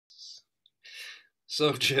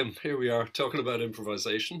So, Jim, here we are talking about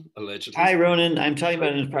improvisation, Hi, allegedly. Ronan. I'm talking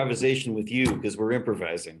about improvisation with you because we're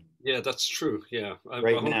improvising Yeah, that's true. Yeah.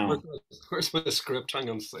 right now. Where's my script? Hang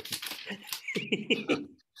on a second.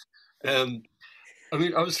 Um, I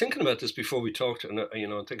mean, I was thinking about this before we talked, and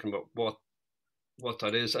thinking about what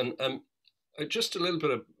that is, and just a little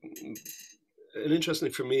bit of an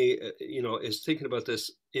interesting for me, is thinking about this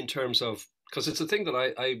in terms of because it's a thing that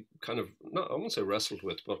I kind of not I won't say wrestled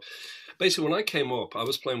with, but basically when I came up, I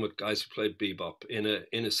was playing with guys who played bebop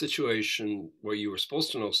in a situation where you were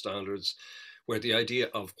supposed to know standards, where the idea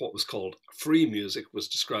of what was called free music was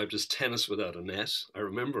described as tennis without a net. I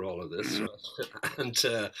remember all of this, right?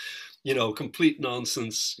 And complete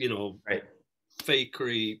nonsense, Right.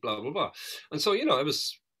 fakery, blah blah blah. And so I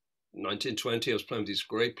was 1920. I was playing with these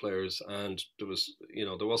great players, and there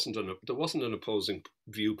wasn't an opposing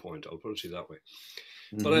viewpoint. I'll put it to you that way.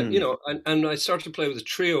 But Hmm. and I started to play with a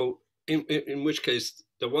trio. In which case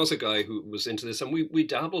there was a guy who was into this, and we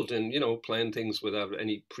dabbled in playing things without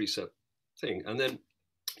any preset thing. And then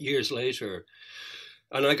years later,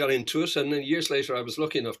 and I got into it, and then years later, I was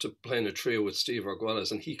lucky enough to play in a trio with Steve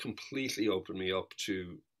Arguelles, and he completely opened me up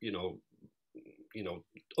to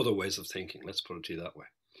other ways of thinking. Let's put it to you that way.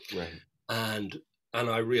 Right. And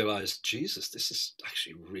I realized, Jesus, this is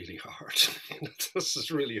actually really hard. This is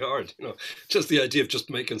really hard. Just the idea of just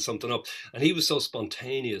making something up. And he was so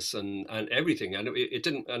spontaneous and everything. And it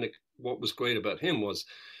didn't. And what was great about him was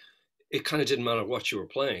it kind of didn't matter what you were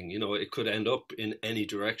playing. It could end up in any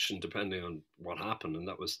direction depending on what happened. And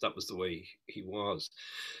that was the way he was.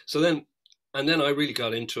 So then and then I really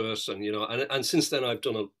got into it, and since then I've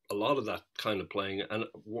done a lot of that kind of playing, and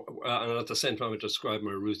at the same time I describe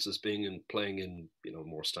my roots as being in playing in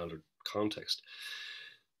more standard context.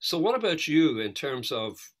 So what about you in terms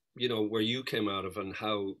of where you came out of, and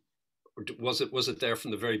how was it there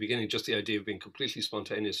from the very beginning, just the idea of being completely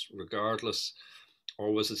spontaneous regardless,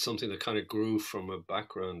 or was it something that kind of grew from a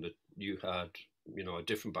background that you had, a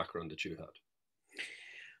different background that you had?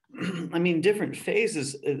 I mean, different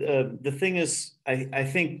phases. The thing is, I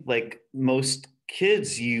think like most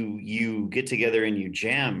kids, you get together and you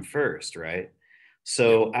jam first, right? Yeah.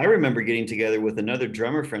 So I remember getting together with another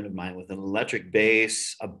drummer friend of mine with an electric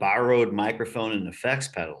bass, a borrowed microphone, and effects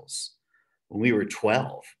pedals when we were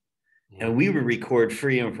 12. And Mm. we would record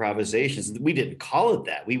free improvisations. We didn't call it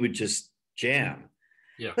that. We would just jam,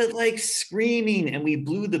 Yeah. but like screaming, and we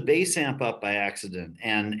blew the bass amp up by accident,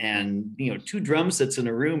 and two drum sets in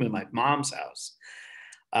a room in my mom's house.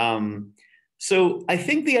 Um, so I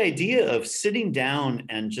think the idea of sitting down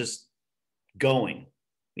and just going,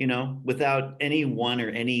 without any one or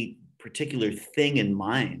any particular thing in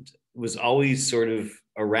mind was always sort of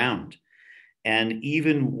around. And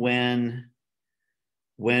even when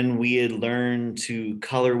we had learned to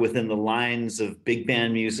color within the lines of big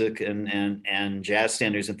band music and jazz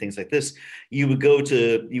standards and things like this, you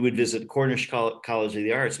would visit Cornish College of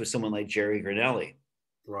the Arts with someone like Jerry Granelli.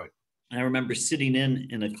 Right. And I remember sitting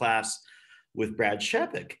in a class with Brad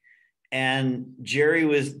Shepik, and Jerry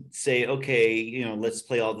would say, okay, let's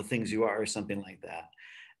play All the Things You Are, or something like that.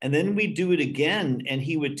 And then we'd do it again, and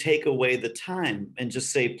he would take away the time and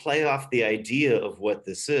just say, play off the idea of what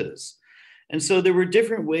this is. And so there were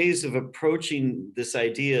different ways of approaching this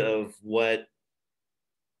idea of what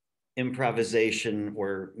improvisation,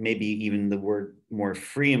 or maybe even the word more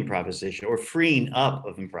free improvisation, or freeing up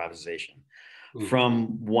of improvisation Mm.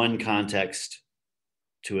 from one context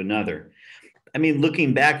to another. I mean,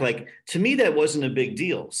 looking back, like to me, that wasn't a big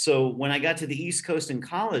deal. So when I got to the East Coast in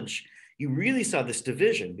college, you really saw this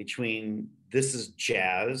division between this is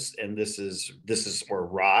jazz and this is or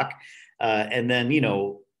rock, and then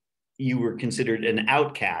you were considered an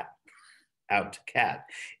outcat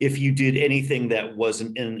if you did anything that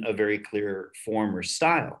wasn't in a very clear form or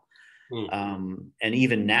style. Mm. And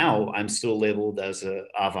even now, I'm still labeled as an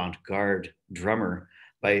avant-garde drummer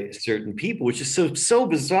by certain people, which is so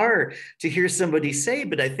bizarre to hear somebody say.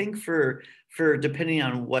 But I think for depending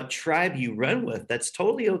on what tribe you run with, that's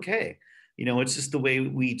totally okay. It's just the way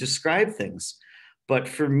we describe things. But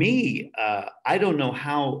for me, I don't know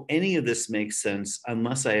how any of this makes sense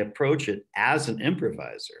unless I approach it as an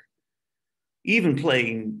improviser. Even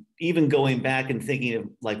going back and thinking of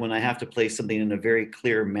like when I have to play something in a very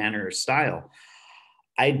clear manner or style,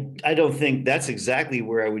 I don't think that's exactly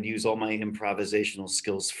where I would use all my improvisational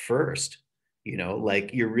skills first.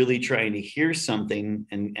 Like you're really trying to hear something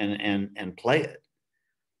and play it.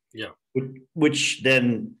 Yeah. Which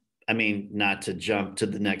then, I mean, not to jump to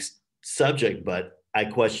the next subject, but I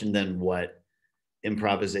question then what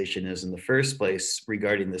improvisation is in the first place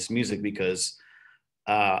regarding this music, because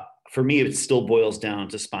for me, it still boils down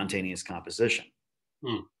to spontaneous composition.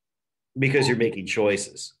 Hmm. because you're making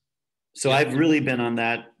choices. So Yeah. I've really been on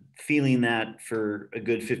that, feeling that for a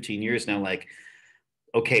good 15 years now. Like,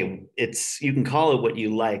 okay, it's, you can call it what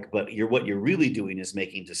you like, but what you're really doing is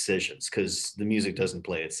making decisions, because the music doesn't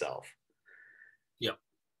play itself. Yeah.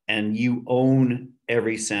 And you own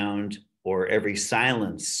every sound or every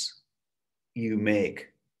silence you make,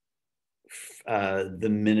 the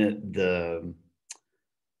minute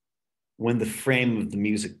when the frame of the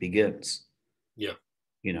music begins. Yeah.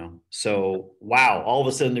 So wow, all of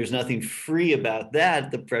a sudden there's nothing free about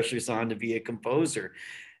that. The pressure's on to be a composer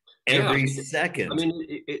Yeah. every I second.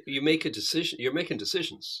 mean, you make a decision. You're making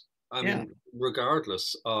decisions. I Yeah. mean,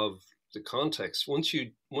 regardless of the context, once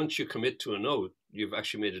you commit to a note, you've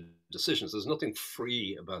actually made a decision. So there's nothing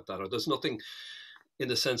free about that, or there's nothing in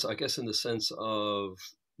the sense, I guess, in the sense of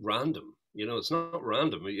random. It's not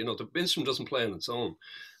random. The instrument doesn't play on its own,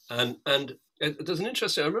 and there's an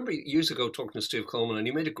interesting. I remember years ago talking to Steve Coleman, and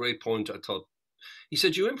he made a great point. I thought he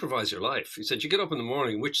said, you improvise your life. He said, you get up in the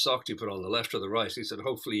morning, which sock do you put on, the left or the right? He said,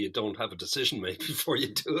 hopefully you don't have a decision made before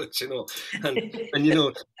you do it. And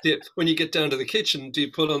when you get down to the kitchen, do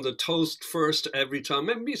you put on the toast first every time?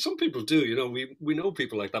 Maybe some people do, we know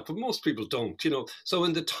people like that, but most people don't. So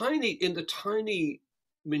in the tiny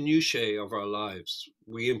minutiae of our lives,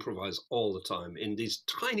 we improvise all the time in these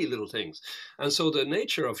tiny little things. And so the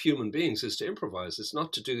nature of human beings is to improvise. It's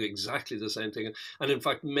not to do exactly the same thing. And in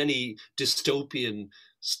fact, many dystopian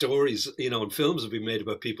stories, and films have been made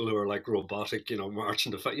about people who are like robotic,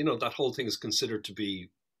 marching to fight. That whole thing is considered to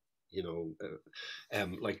be,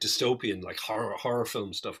 like dystopian, like horror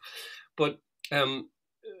film stuff. But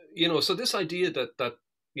so this idea that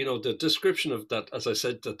the description of that, as I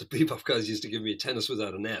said, that the bebop guys used to give me tennis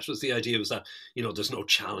without a net, was the idea was that, there's no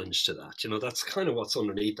challenge to that. That's kind of what's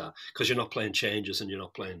underneath that, because you're not playing changes and you're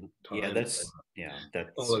not playing Yeah, time, all that's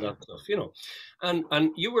of that stuff.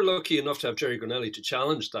 And you were lucky enough to have Jerry Granelli to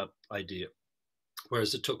challenge that idea.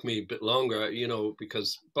 Whereas it took me a bit longer,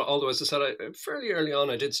 but although, as I said, fairly early on,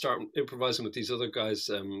 I did start improvising with these other guys,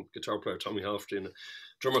 guitar player Tommy Hafty and a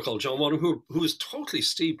drummer called John Wadham, who was totally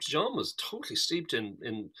steeped. John was totally steeped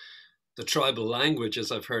in the tribal language,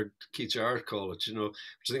 as I've heard Keith Jarrett call it, which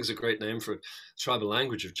I think is a great name for it, tribal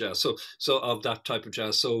language of jazz. So of that type of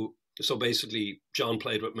jazz. So basically, John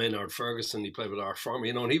played with Maynard Ferguson, he played with Art Farmer,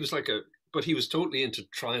 and he was but he was totally into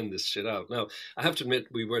trying this shit out. Now, I have to admit,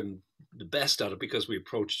 we weren't the best at it because we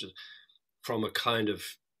approached it from a kind of,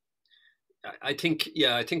 I think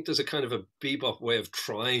there's a kind of a bebop way of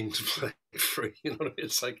trying to play free.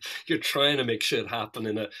 It's like you're trying to make shit happen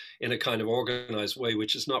in a kind of organized way,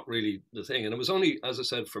 which is not really the thing. And it was only, as I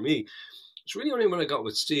said, for me, it's really only when I got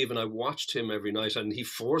with Steve and I watched him every night and he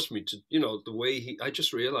forced me to, the way I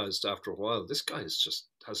just realized after a while, this guy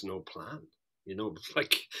has no plan.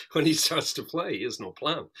 Like when he starts to play, he has no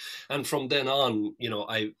plan. And from then on,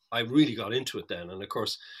 I really got into it then. And of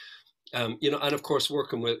course, and of course,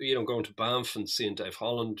 working with, going to Banff and seeing Dave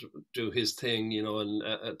Holland do his thing, and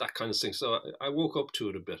that kind of thing. So I woke up to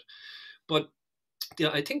it a bit. But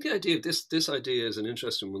yeah, I think the idea of this idea is an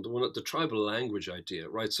interesting one, the tribal language idea,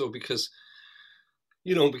 right? So because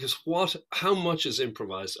how much is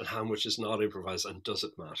improvised and how much is not improvised, and does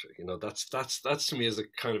it matter? That's to me is a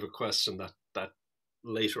kind of a question that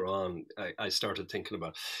later on I started thinking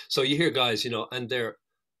about. So you hear guys, and they're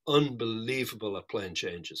unbelievable at playing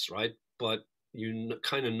changes, right? But you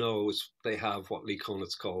kind of know they have what Lee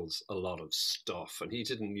Konitz calls a lot of stuff, and he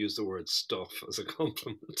didn't use the word stuff as a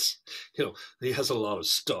compliment. He has a lot of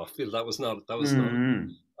stuff. That was not. mm-hmm.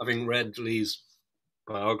 Having read Lee's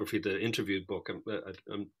biography, the interviewed book, I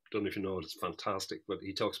don't know if you know it, it's fantastic, but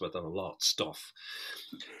he talks about that a lot. Stuff.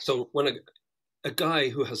 So when a guy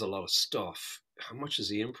who has a lot of stuff, how much is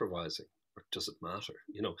he improvising, or does it matter?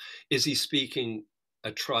 Is he speaking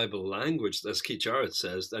a tribal language, as Keith Jarrett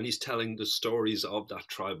says, then he's telling the stories of that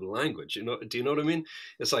tribal language. Do you know what I mean?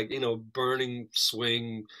 It's like, burning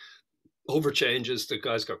swing, overchanges. The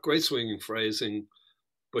guy's got great swinging phrasing,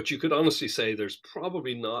 but you could honestly say there's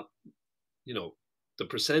probably not, the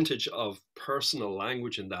percentage of personal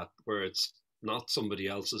language in that where it's not somebody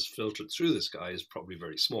else's filtered through this guy is probably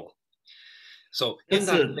very small. So in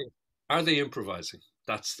that case, are they improvising?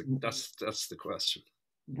 That's the question.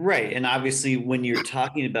 Right. And obviously, when you're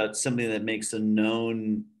talking about something that makes a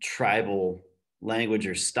known tribal language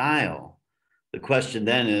or style, the question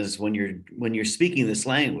then is, when you're speaking this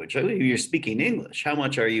language, you're speaking English, how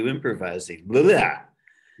much are you improvising? Blah, blah.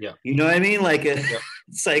 Yeah. You know what I mean? Like,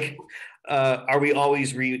 it's like, are we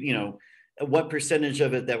always what percentage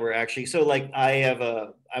of it that we're actually, so like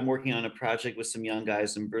I'm working on a project with some young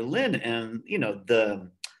guys in Berlin, and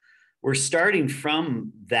we're starting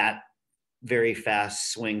from that very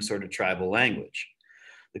fast swing sort of tribal language.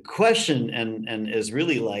 The question and is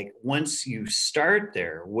really like, once you start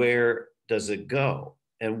there, where does it go?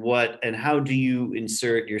 And what and how do you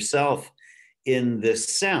insert yourself in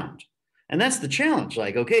this sound? And that's the challenge.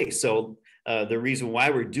 Like, okay, so the reason why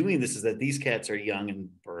we're doing this is that these cats are young and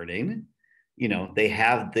burning. You know, they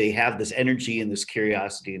have this energy and this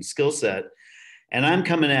curiosity and skill set. And I'm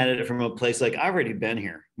coming at it from a place like, I've already been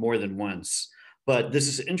here more than once, but this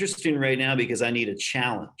is interesting right now because I need a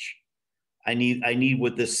challenge. I need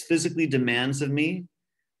what this physically demands of me,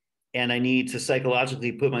 and I need to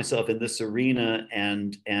psychologically put myself in this arena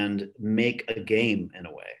and make a game in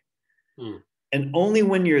a way. Hmm. And only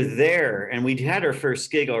when you're there, and we had our first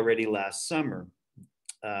gig already last summer.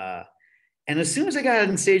 And as soon as I got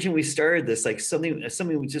on stage and we started this, like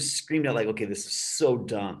something we just screamed out like, okay, this is so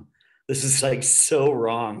dumb. This is like so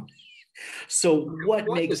wrong. So what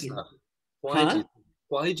Why makes is it, that? Why do huh? you,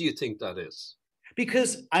 why do you think that is?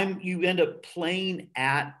 Because you end up playing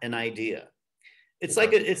at an idea.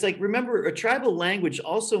 Okay. It's like, remember, a tribal language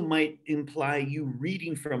also might imply you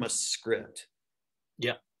reading from a script.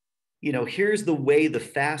 Yeah. You know, here's the way the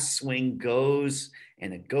fast swing goes,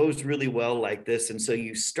 and it goes really well like this. And so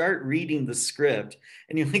you start reading the script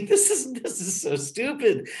and you're like, this is so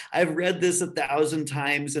stupid. I've read this 1,000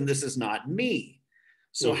 times and this is not me.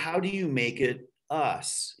 So Hmm. how do you make it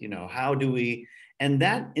us? You know, how do we? And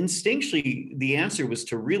that instinctually, the answer was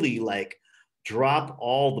to really like drop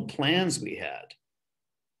all the plans we had.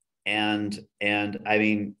 And I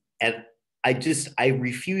mean, and I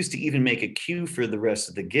refuse to even make a cue for the rest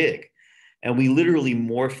of the gig. And we literally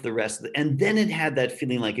morphed the rest of the, and then it had that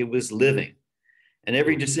feeling like it was living. And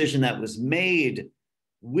every Hmm. decision that was made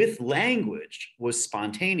with language was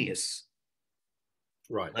spontaneous.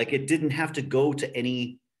 Right. Like it didn't have to go to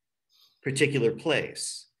any particular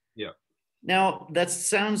place. Yeah. Now, that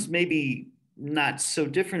sounds maybe not so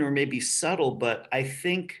different or maybe subtle, but I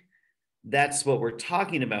think that's what we're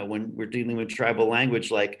talking about when we're dealing with tribal language.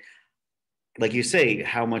 Like you say,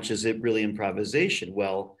 how much is it really improvisation?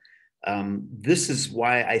 Well, this is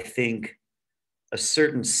why I think a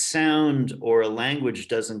certain sound or a language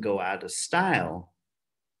doesn't go out of style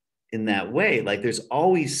in that way. Like there's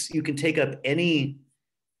always, you can take up any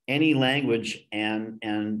language and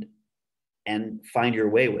find your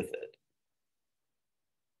way with it.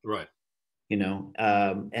 Right. You know,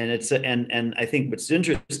 and it's and I think what's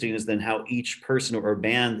interesting is then how each person or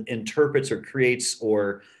band interprets or creates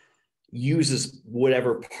or uses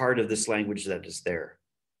whatever part of this language that is there.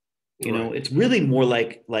 You know, Right. it's really more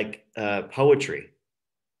like poetry.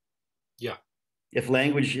 Yeah. If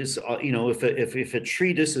language is, you know, if a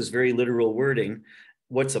treatise is very literal wording,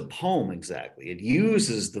 what's a poem exactly? It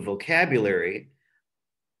uses the vocabulary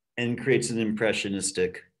and creates an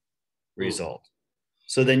impressionistic Hmm. result.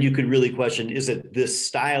 So then you could really question, is it this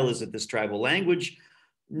style? Is it this tribal language?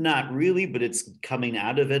 Not really, but it's coming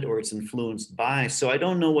out of it or it's influenced by. So I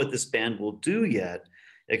don't know what this band will do yet,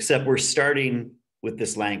 except we're starting with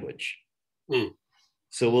this language. Hmm.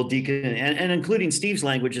 So we'll and including Steve's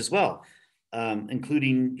language as well,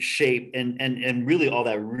 including shape and really all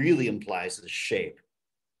that really implies is shape,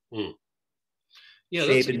 Hmm. Yeah.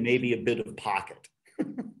 That's shape and maybe a bit of pocket.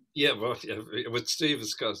 yeah. Well, yeah, with Steve,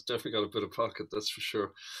 it's definitely got a bit of pocket. That's for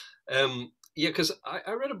sure. Yeah, because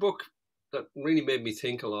I read a book that really made me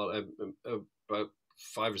think a lot about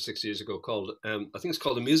 5 or 6 years ago called I think it's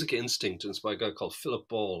called The Music Instinct, and it's by a guy called Philip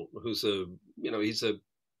Ball, who's a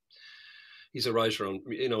he's a writer on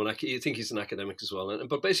and I think he's an academic as well.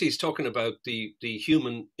 But basically, he's talking about the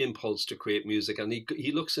human impulse to create music, and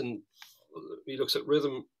he looks at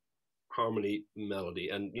rhythm, harmony, melody,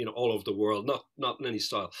 and all over the world, not in any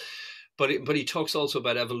style. But he talks also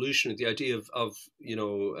about evolution, the idea of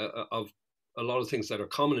a lot of things that are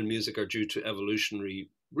common in music are due to evolutionary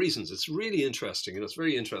reasons. It's really interesting, and it's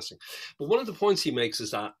very interesting. But one of the points he makes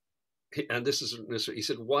is that, and he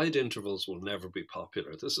said, wide intervals will never be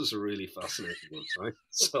popular. This is a really fascinating one, right?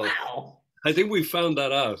 So Wow. I think we found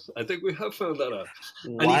that out. I think we have found that out.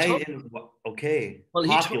 And Why? Okay, well,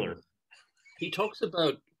 popular. he talks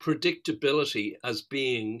about predictability as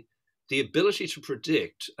being the ability to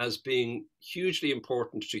predict as being hugely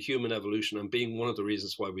important to human evolution and being one of the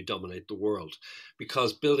reasons why we dominate the world,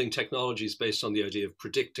 because building technology is based on the idea of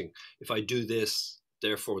predicting. If I do this,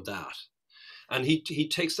 therefore that. And he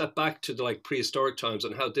takes that back to the like prehistoric times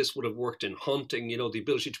and how this would have worked in hunting, the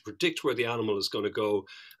ability to predict where the animal is going to go,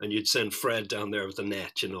 and you'd send Fred down there with the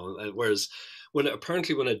net, whereas when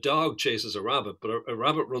a dog chases a rabbit, but a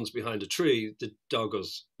rabbit runs behind a tree, the dog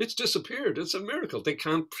goes, it's disappeared. It's a miracle. They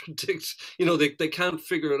can't predict, they can't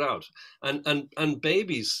figure it out. And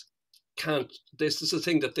babies can't. This is a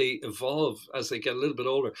thing that they evolve as they get a little bit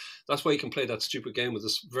older. That's why you can play that stupid game with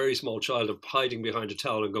this very small child of hiding behind a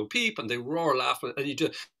towel and go peep, and they roar, laughing, and you do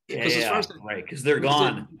because as far as right, because they're because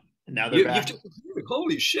gone. Now they're you've back. just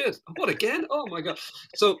holy shit! What again? Oh my god!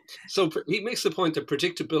 So he makes the point that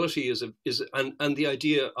predictability is and the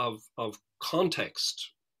idea of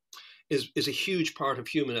context is a huge part of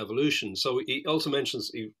human evolution. So he also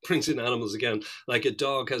mentions, he brings in animals again, like a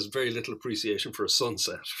dog has very little appreciation for a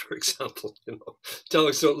sunset, for example.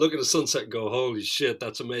 Dogs don't look at a sunset and go, holy shit,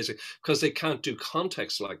 that's amazing, because they can't do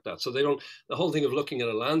context like that. So they don't, the whole thing of looking at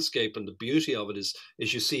a landscape and the beauty of it is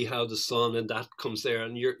you see how the sun and that comes there,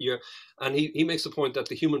 and and he makes the point that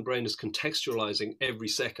the human brain is contextualizing every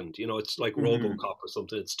second. It's like RoboCop or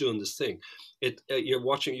something. It's doing this thing. You're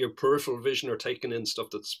watching, your peripheral vision or taking in stuff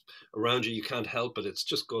that's around you. You can't help it. It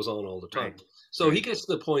just goes on all the time. Right. So he gets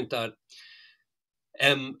to the point that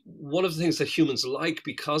one of the things that humans like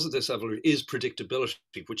because of this evolution is predictability,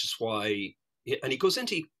 which is why, and he goes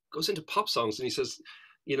into pop songs and he says,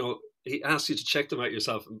 he asks you to check them out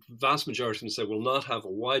yourself. Vast majority of them say will not have a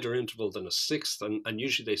wider interval than a sixth, and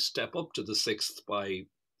usually they step up to the sixth by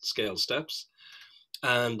scale steps.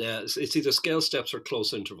 And it's either scale steps or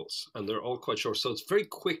close intervals, and they're all quite short. So it's very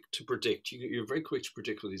quick to predict. You're very quick to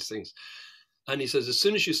predict with these things. And he says, as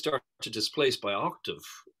soon as you start to displace by octave,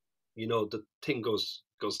 the thing goes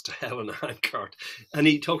to hell in a handcart. And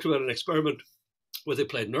he talked about an experiment where they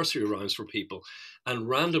played nursery rhymes for people and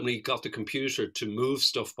randomly got the computer to move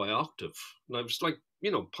stuff by octave. And I was like,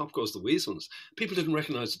 Pop Goes the Weasels. People didn't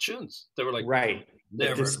recognize the tunes. They were like, right,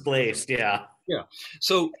 never. Displaced, yeah. Yeah.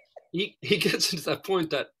 So he gets into that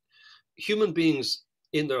point that human beings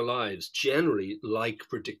in their lives generally like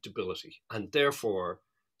predictability, and therefore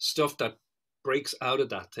stuff that breaks out of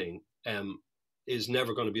that thing is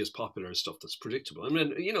never going to be as popular as stuff that's predictable. I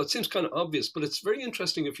mean, it seems kind of obvious, but it's very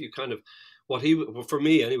interesting if you kind of, for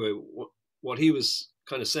me anyway, what he was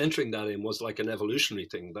kind of centering that in was like an evolutionary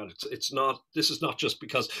thing, that this is not just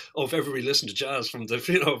because, if everybody listened to jazz from the, if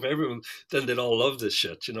everyone, then they'd all love this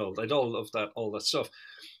shit, they'd all love all that stuff.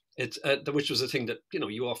 It's which was a thing that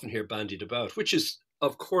you often hear bandied about, which is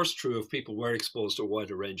of course true if people were exposed to a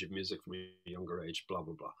wider range of music from a younger age, blah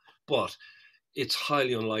blah blah. But it's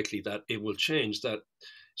highly unlikely that it will change that.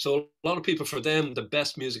 So a lot of people, for them, the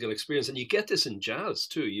best musical experience, and you get this in jazz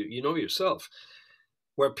too, you know yourself,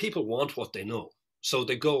 where people want what they know, so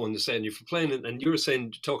they go and they say, and if you're playing it, and you were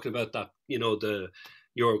saying, talking about that,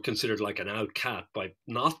 you're considered like an out cat by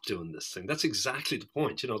not doing this thing. That's exactly the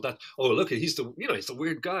point. That, oh look, he's the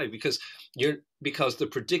weird guy, because the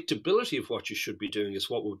predictability of what you should be doing is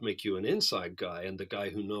what would make you an inside guy and the guy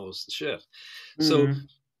who knows the shit. So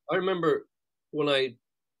I remember when I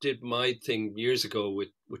did my thing years ago with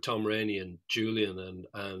Tom Rainey and Julian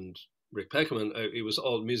and Rick Peckham, and it was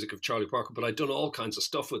all music of Charlie Parker, but I'd done all kinds of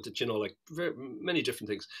stuff with it, like very many different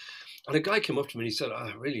things. And a guy came up to me and he said,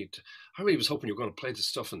 I really was hoping you were going to play this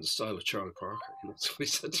stuff in the style of Charlie Parker. That's what he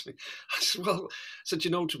said to me. I said,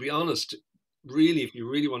 to be honest, really, if you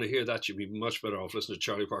really want to hear that, you'd be much better off listening to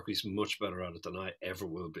Charlie Parker. He's much better at it than I ever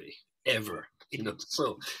will be, ever.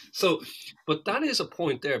 So, but that is a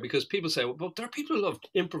point there, because people say, well, there are people who love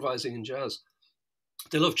improvising in jazz.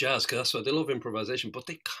 They love jazz because that's why they love improvisation, but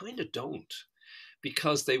they kind of don't,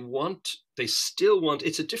 because they still want,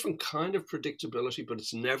 it's a different kind of predictability, but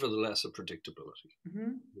it's nevertheless a predictability.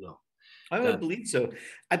 No, I would believe so.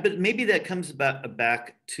 But maybe that comes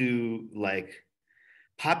back to like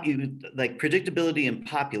predictability and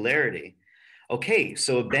popularity. Okay,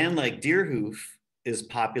 so a band like Deerhoof is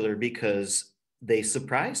popular because they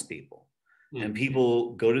surprise people, and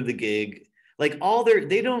people go to the gig. Like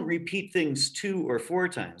they don't repeat things 2 or 4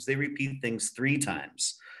 times. They repeat things 3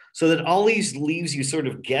 times, so that always leaves you sort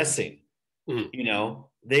of guessing.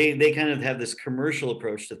 They kind of have this commercial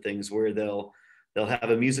approach to things where they'll have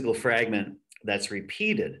a musical fragment that's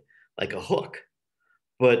repeated like a hook,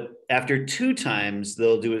 but after 2 times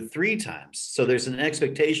they'll do it 3 times. So there's an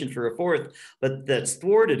expectation for a 4th, but that's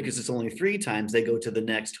thwarted because it's only 3 times. They go to the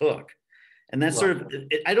next hook. And that's sort of,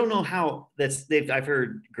 I don't know how I've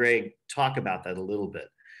heard Greg talk about that a little bit.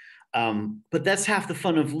 But that's half the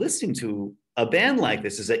fun of listening to a band like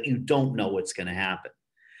this, is that you don't know what's going to happen.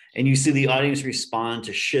 And you see the audience respond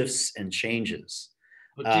to shifts and changes.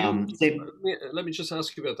 Let me just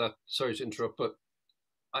ask you about that. Sorry to interrupt, but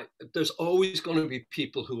there's always going to be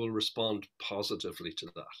people who will respond positively to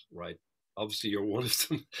that, right? Obviously, you're one of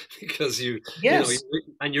them because yes.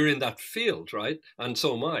 And you're in that field, right? And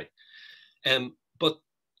so am I. But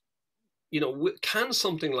can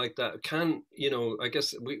something like that, I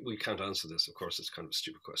guess we can't answer this, of course. It's kind of a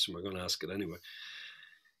stupid question, we're going to ask it anyway.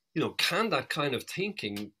 Can that kind of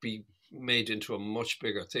thinking be made into a much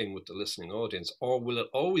bigger thing with the listening audience, or will it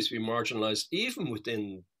always be marginalized, even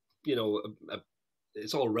within, you know,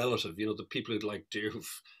 it's all relative, you know, the people who'd like Diouf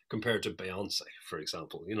compared to Beyonce, for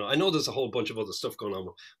example. You know, I know there's a whole bunch of other stuff going on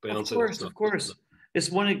with Beyonce that's not. Of course. It's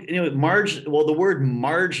one, you know, well, the word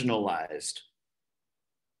marginalized.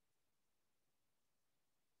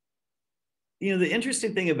 You know, the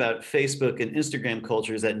interesting thing about Facebook and Instagram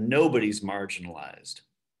culture is that nobody's marginalized.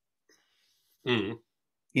 Mm.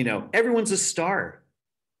 You know, everyone's a star.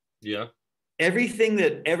 Yeah. Everything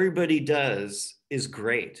that everybody does is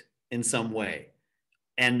great in some way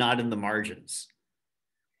and not in the margins.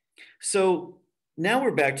 So now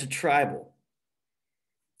we're back to tribal.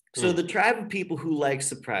 So the tribe of people who like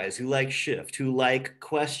surprise, who like shift, who like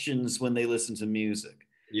questions when they listen to music.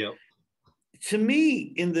 Yeah. To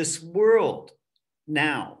me, in this world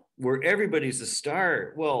now where everybody's a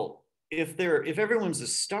star, well, if everyone's a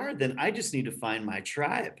star, then I just need to find my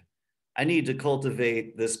tribe. I need to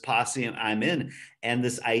cultivate this posse I'm in, and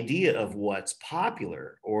this idea of what's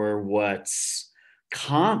popular or what's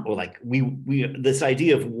or like we this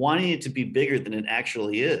idea of wanting it to be bigger than it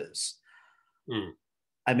actually is.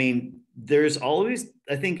 I mean, there's always,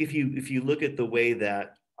 I think if you look at the way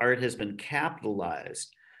that art has been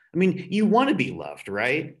capitalized, I mean, you want to be loved,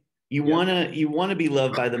 right? You want to be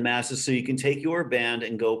loved by the masses so you can take your band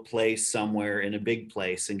and go play somewhere in a big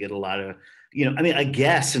place and get a lot of, you know, I mean, I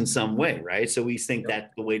guess in some way, right? So we think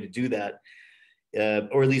that's the way to do that.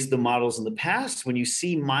 Or at least the models in the past, when you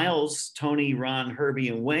see Miles, Tony, Ron, Herbie,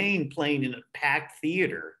 and Wayne playing in a packed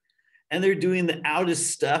theater, and they're doing the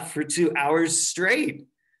outest stuff for 2 hours straight.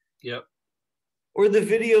 Yep. Or the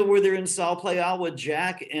video where they're in Sao Playal with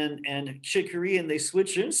Jack and Chick Corea, and they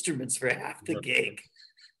switch instruments for half the gig.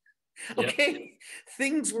 Okay,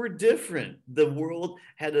 things were different. The world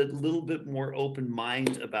had a little bit more open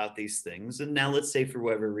mind about these things, and now let's say for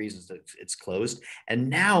whatever reasons it's closed, and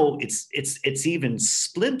now it's even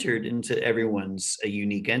splintered into everyone's a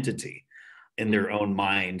unique entity in their own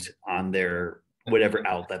mind on their whatever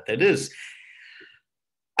outlet that is.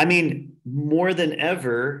 I mean, more than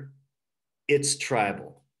ever, it's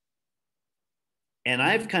tribal. And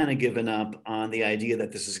I've kind of given up on the idea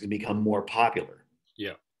that this is going to become more popular.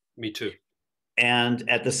 Yeah, me too. And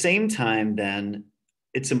at the same time, then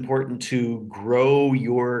it's important to grow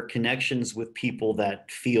your connections with people that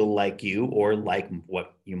feel like you or like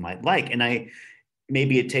what you might like. And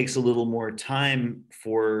maybe it takes a little more time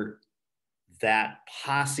for that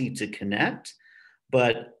posse to connect.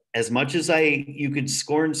 But as much as you could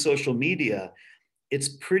scorn social media, it's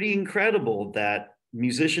pretty incredible that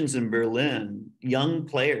musicians in Berlin, young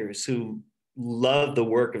players who love the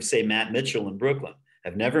work of, say, Matt Mitchell in Brooklyn,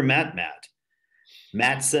 have never met Matt.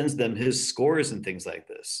 Matt sends them his scores and things like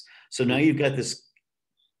this. So now you've got this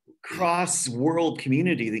cross-world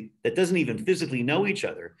community that doesn't even physically know each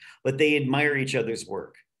other, but they admire each other's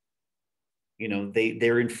work. You know,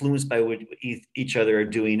 they're influenced by what each other are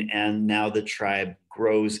doing, and now the tribe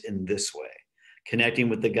grows in this way, connecting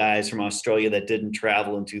with the guys from Australia that didn't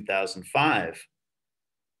travel in 2005.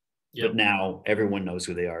 But now everyone knows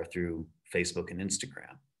who they are through Facebook and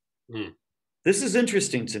Instagram. This is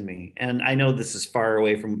interesting to me. And I know this is far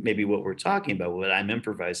away from maybe what we're talking about, but I'm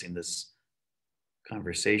improvising this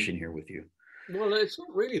conversation here with you. Well, it's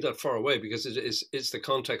not really that far away, because it's the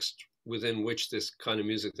context within which this kind of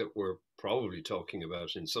music that we're probably talking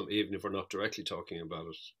about, in some, even if we're not directly talking about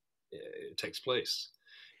it, it takes place.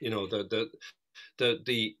 You know,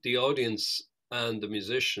 the audience and the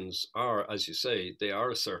musicians are, as you say, they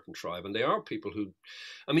are a certain tribe, and they are people who,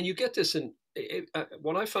 I mean, you get this in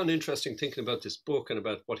what I found interesting thinking about this book and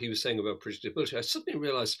about what he was saying about predictability. I suddenly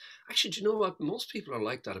realized, actually, do you know what? Most people are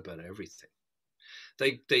like that about everything.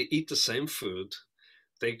 They eat the same food.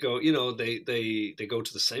 They go, you know, they go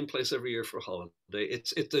to the same place every year for a holiday.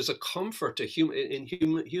 There's a comfort to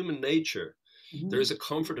human nature. There is a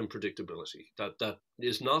comfort in predictability that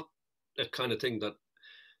is not a kind of thing that,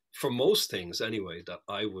 for most things anyway, that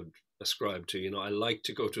I would ascribe to. You know, I like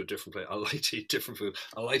to go to a different place. I like to eat different food.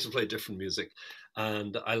 I like to play different music,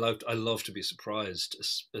 and I love to be surprised,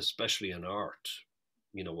 especially in art.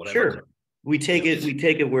 You know, whatever. Sure, we take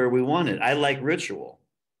it where we want it. I like ritual.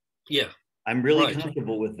 Yeah, I'm really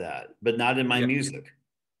comfortable with that, but not in my music.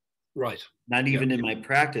 Right. Not even in my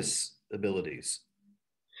practice abilities.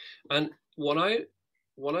 And what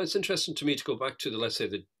is interesting to me, to go back to let's say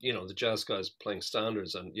the jazz guys playing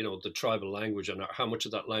standards, and you know, the tribal language, and how much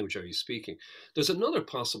of that language are you speaking? There's another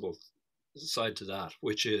possible side to that,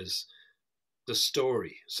 which is the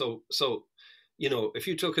story. So you know, if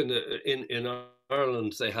you took in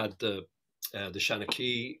Ireland, they had the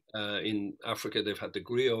Shanaki in Africa, they've had the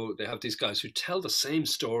griot. They have these guys who tell the same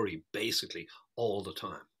story basically all the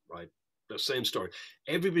time, right? The same story.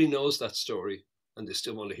 Everybody knows that story, and they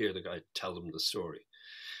still want to hear the guy tell them the story.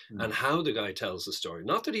 And how the guy tells the story.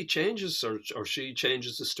 Not that he changes or she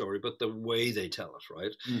changes the story, but the way they tell it,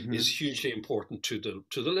 right, is hugely important to the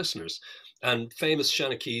listeners. And famous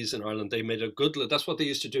Shanakis in Ireland, they made a good. That's what they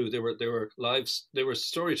used to do. They were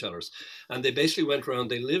storytellers, and they basically went around.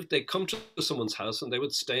 They'd come to someone's house, and they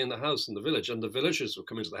would stay in the house in the village, and the villagers would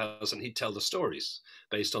come into the house, and he'd tell the stories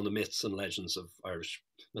based on the myths and legends of Irish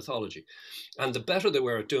mythology. And the better they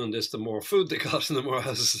were at doing this, the more food they got and the more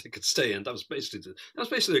houses they could stay in. That was basically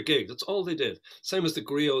their gig. That's all they did. Same as the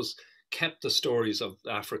griots kept the stories of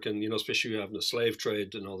African, especially having the slave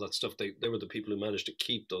trade and all that stuff. They were the people who managed to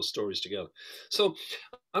keep those stories together. So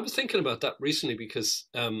I was thinking about that recently because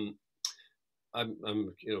I'm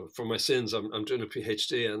for my sins, I'm doing a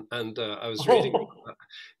PhD and I was reading.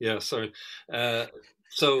 Yeah, sorry. I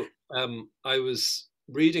was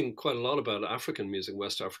reading quite a lot about African music,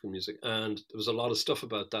 West African music, and there was a lot of stuff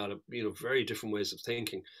about that, very different ways of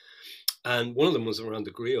thinking. And one of them was around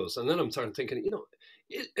the griots. And then I'm starting thinking,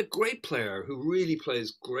 a great player who really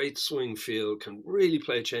plays great swing feel, can really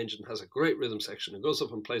play change and has a great rhythm section and goes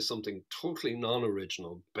up and plays something totally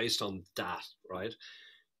non-original based on that, right?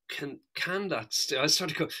 Can that I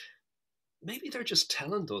started to go, maybe they're just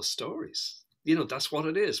telling those stories. That's what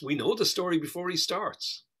it is. We know the story before he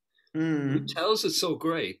starts. He tells it so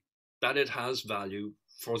great that it has value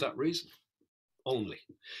for that reason only.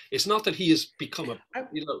 It's not that he has become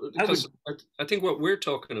because I think what we're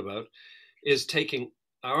talking about is taking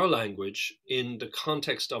our language in the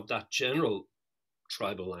context of that general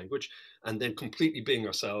tribal language and then completely being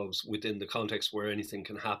ourselves within the context where anything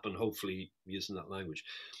can happen, hopefully using that language.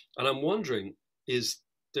 And I'm wondering, is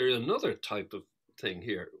there another type of thing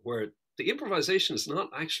here where the improvisation is not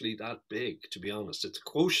actually that big, to be honest? It's a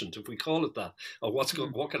quotient, if we call it that, of what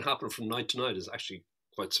can happen from night to night is actually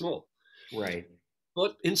quite small. Right.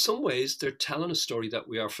 But in some ways, they're telling a story that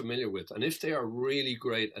we are familiar with. And if they are really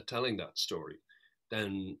great at telling that story,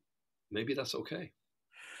 then maybe that's okay.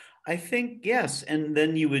 I think yes, and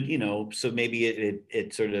then you would, so maybe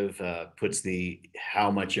it sort of puts the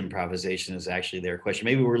how much improvisation is actually their question.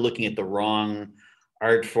 Maybe we're looking at the wrong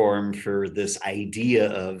art form for this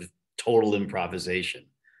idea of total improvisation,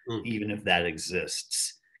 even if that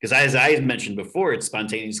exists. Because as I mentioned before, it's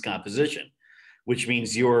spontaneous composition, which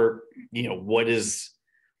means you're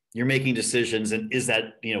making decisions, and is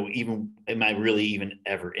that am I really even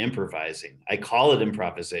ever improvising? I call it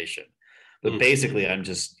improvisation. But basically, I'm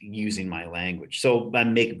just using my language. So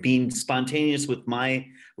I'm being spontaneous with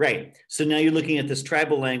right. So now you're looking at this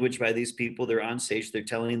tribal language by these people. They're on stage. They're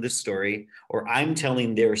telling this story, or I'm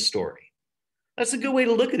telling their story. That's a good way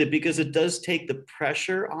to look at it because it does take the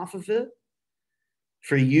pressure off of it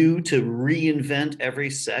for you to reinvent every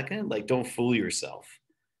second. Like, don't fool yourself.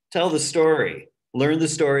 Tell the story. Learn the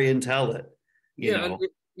story and tell it.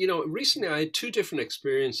 Recently I had two different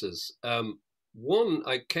experiences. One,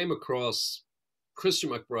 I came across Christian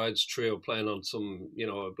McBride's trio playing on some,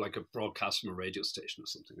 like a broadcast from a radio station or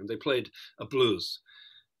something. And they played a blues,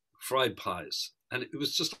 Fried Pies. And it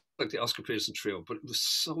was just like the Oscar Peterson trio, but it was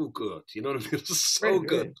so good. You know what I mean? It was so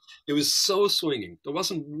good. Right. It was so swinging. There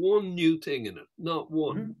wasn't one new thing in it, not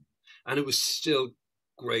one. And it was still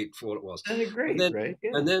great for what it was. Great, right?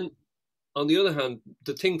 Yeah. And then on the other hand,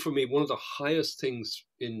 the thing for me, one of the highest things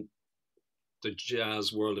in the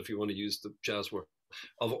jazz world, if you want to use the jazz word,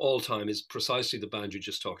 of all time is precisely the band you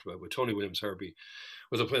just talked about with Tony Williams Herbie,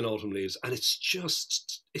 where they're playing Autumn Leaves. And it's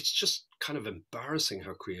just kind of embarrassing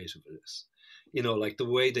how creative it is. Like the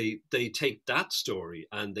way they take that story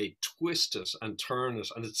and they twist it and turn it,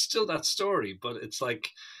 and it's still that story, but it's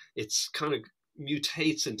like, it's kind of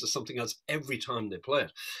mutates into something else every time they play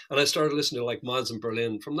it. And I started listening to like Miles in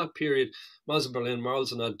Berlin from that period, Miles in Berlin,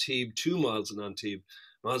 Miles in Antibes, 2 Miles in Antibes,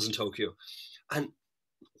 Miles in Tokyo. And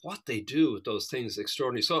what they do with those things is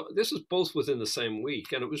extraordinary. So this was both within the same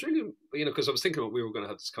week. And it was really, because I was thinking about we were going to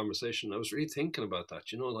have this conversation. I was really thinking about that,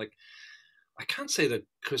 like, I can't say that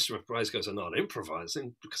Christopher McBride's guys are not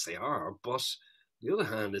improvising, because they are, but on the other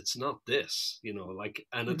hand, it's not this,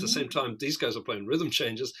 and at the same time, these guys are playing rhythm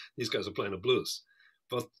changes, these guys are playing a blues,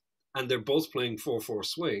 and they're both playing 4/4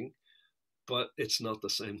 swing, but it's not the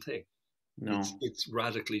same thing. No, it's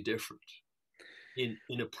radically different in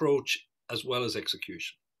approach as well as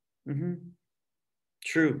execution.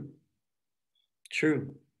 True.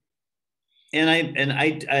 And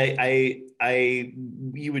I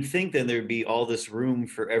you would think then there'd be all this room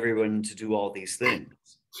for everyone to do all these things.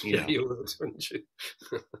 you Yeah, know. you would, wouldn't you?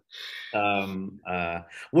 um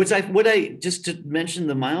what I just to mention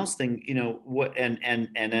the Miles thing, you know, what and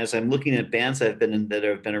as I'm looking at bands I've been in that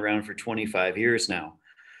have been around for 25 years now,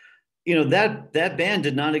 you know, that band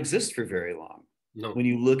did not exist for very long. No. When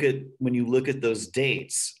you look at those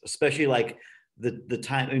dates, especially like the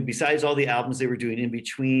time, I mean, besides all the albums they were doing in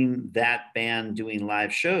between that band doing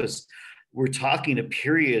live shows, we're talking a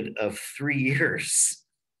period of 3 years.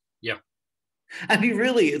 Yeah. I mean,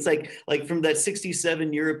 really, it's like from that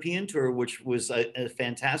 '67 European tour, which was a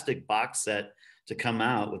fantastic box set to come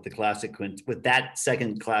out with the classic quint with that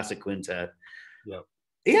second classic quintet. Yeah.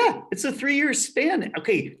 Yeah, it's a 3 year span.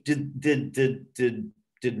 Okay,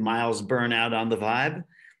 did Miles burn out on the vibe?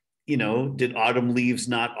 You know, did Autumn Leaves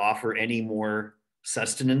not offer any more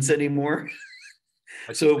sustenance anymore?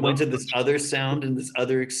 I So think it not. went to this other sound and this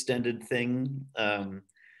other extended thing.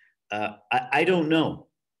 I don't know.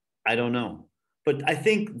 I don't know. But I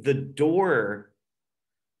think the door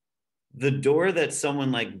that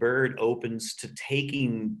someone like Bird opens to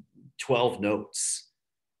taking 12 notes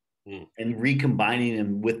Mm. and recombining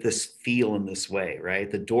them with this feel in this way,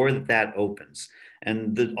 right? The door that opens,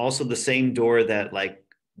 and also the same door that, like,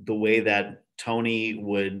 the way that Tony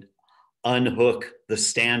would unhook the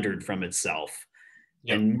standard from itself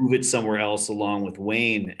Yeah. and move it somewhere else along with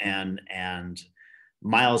Wayne and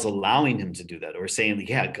Miles allowing him to do that, or saying,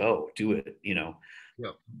 yeah, go do it, you know.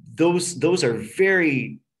 Yeah. Those are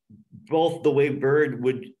very, both the way Bird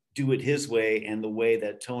would do it his way and the way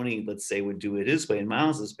that Tony, let's say, would do it his way in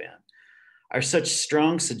Miles's band, are such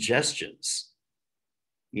strong suggestions,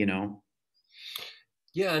 you know.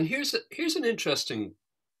 Yeah. And here's an interesting,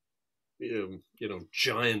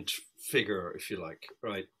 giant figure, if you like,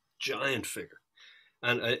 right? Giant figure,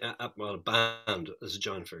 and well, a band as a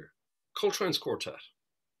giant figure. Coltrane's quartet,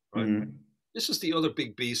 right? Mm-hmm. This is the other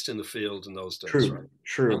big beast in the field in those days, right?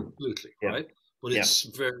 True. Absolutely, Yeah. right? But Yeah. it's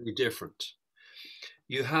very different.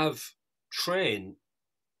 You have Train,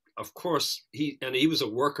 of course. He was a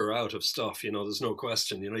worker out of stuff. There's no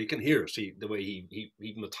question. You can hear it. The way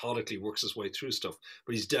he methodically works his way through stuff.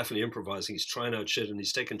 But he's definitely improvising. He's trying out shit and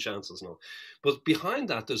he's taking chances now. But behind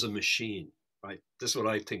that, there's a machine, right? This is what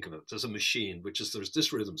I think of it. There's a machine, there's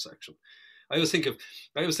this rhythm section. I always think of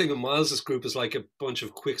Miles's group as like a bunch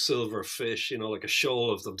of quicksilver fish, like a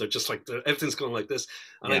shoal of them. They're just like, everything's going like this.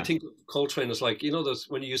 And I think Coltrane is like, there's,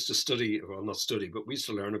 when you used to study, well, not study, but we used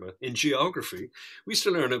to learn about, in geography, we used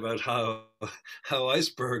to learn about how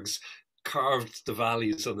icebergs carved the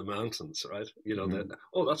valleys and the mountains, right?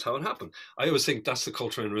 That's how it happened. I always think that's the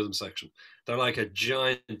Coltrane rhythm section. They're like a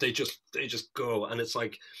giant, they just go. And it's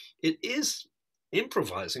like, it is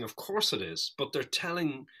improvising, of course it is, but they're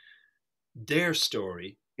telling their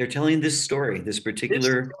story. They're telling this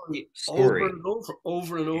particular story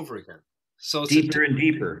over and over again. So it's deeper and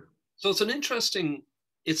deeper. So it's an interesting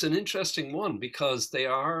one, because they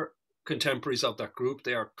are contemporaries of that group.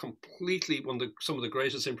 They are completely some of the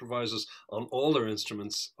greatest improvisers on all their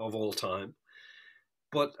instruments of all time.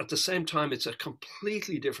 But at the same time, it's a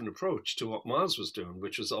completely different approach to what Miles was doing,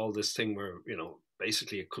 which was all this thing where,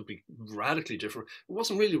 basically it could be radically different. It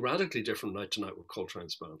wasn't really radically different night to night with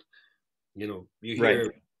Coltrane's band. You hear,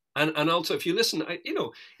 right. and also if you listen,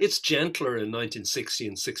 it's gentler in 1960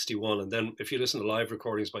 and 61, and then if you listen to live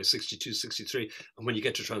recordings by 62, 63, and when you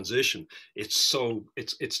get to transition,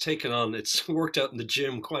 it's taken on, it's worked out in the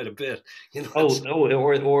gym quite a bit. Or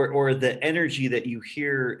the energy that you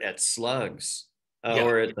hear at Slugs,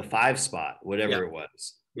 or at the 5-spot, whatever it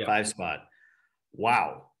was, 5-spot.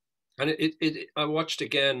 Wow. And I watched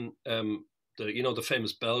again the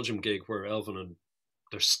famous Belgium gig where Elvin and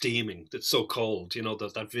they're steaming. It's so cold,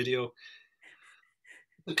 that video.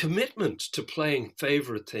 The commitment to playing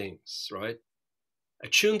favorite things, right? A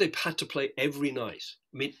tune they had to play every night.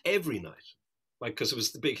 I mean, every night, like, because it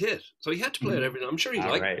was the big hit. So he had to play it every night. I'm sure he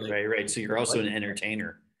liked it. Right. So you're also an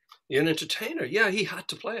entertainer. You're an entertainer. Yeah, he had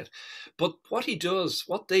to play it. But what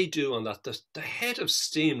they do on that, the head of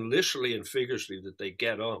steam, literally and figuratively, that they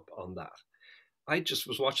get up on that. I just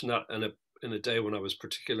was watching that in a day when I was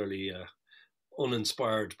particularly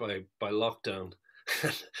uninspired by lockdown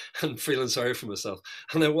and feeling sorry for myself.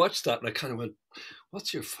 And I watched that and I kind of went,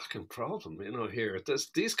 what's your fucking problem? Here,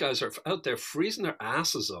 these guys are out there freezing their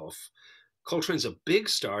asses off. Coltrane's a big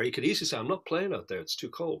star. He could easily say, I'm not playing out there. It's too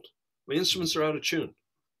cold. My instruments are out of tune.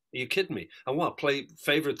 Are you kidding me? And what, play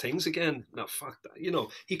favorite things again? No, fuck that.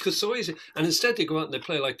 He could so easily. And instead they go out and they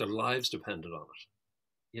play like their lives depended on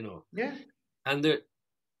it. Yeah. And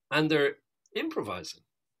they're improvising,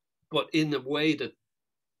 but in a way that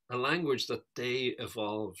a language that they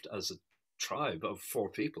evolved as a tribe of 4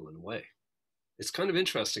 people in a way. It's kind of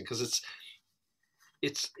interesting because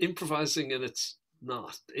it's improvising and it's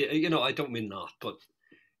not. You know, I don't mean not, but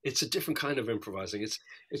it's a different kind of improvising.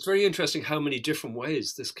 It's very interesting how many different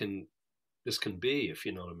ways this can be, if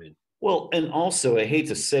you know what I mean. Well, and also I hate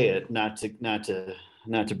to say it, not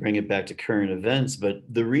to bring it back to current events, but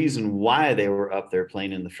the reason why they were up there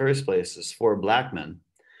playing in the first place is four black men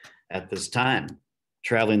at this time,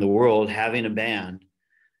 traveling the world, having a band.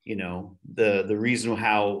 You know, the reason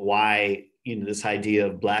why this idea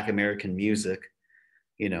of Black American music,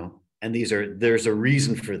 and there's a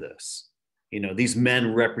reason for this. These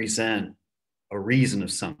men represent a reason of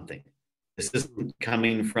something. This isn't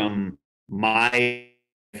coming from my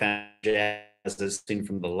jazz this thing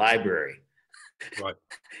from the library, Right.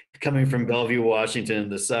 coming from Bellevue, Washington,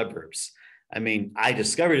 and the suburbs. I mean, I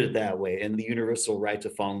discovered it that way, and the universal right to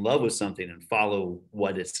fall in love with something and follow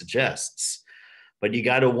what it suggests. But you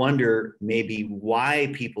got to wonder maybe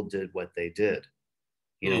why people did what they did,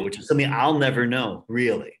 which is something I'll never know,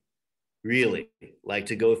 really, like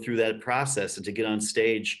to go through that process and to get on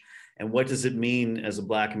stage. And what does it mean as a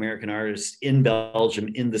Black American artist in Belgium,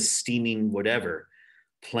 in the steaming whatever,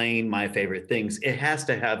 playing my favorite things? It has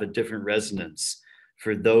to have a different resonance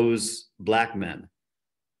for those Black men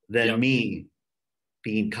than me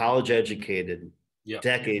being college educated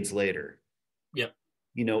decades later.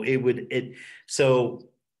 So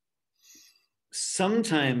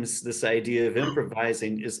sometimes this idea of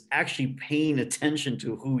improvising is actually paying attention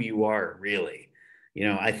to who you are, really.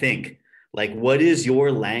 I think, like, what is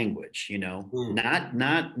your language?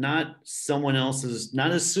 Not someone else's,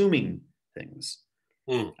 not assuming things.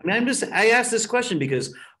 I mean, I ask this question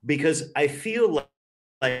because I feel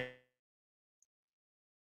like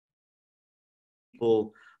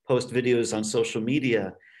people post videos on social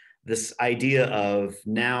media, this idea of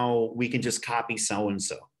now we can just copy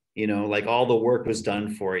so-and-so, like all the work was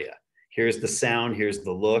done for you. Here's the sound, here's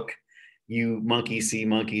the look. You monkey see,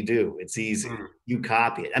 monkey do. It's easy. You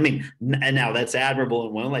copy it. I mean, and now that's admirable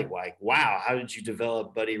and one like, wow, how did you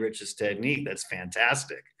develop Buddy Rich's technique? That's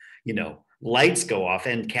fantastic. Lights go off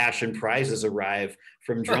and cash and prizes arrive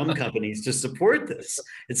from drum companies to support this.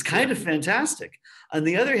 It's kind of fantastic. On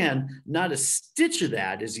the other hand, not a stitch of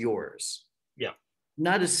that is yours. Yeah.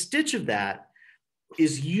 Not a stitch of that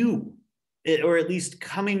is you, or at least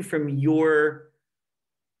coming from your,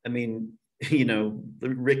 I mean,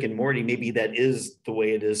 Rick and Morty, maybe that is the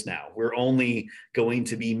way it is now. We're only going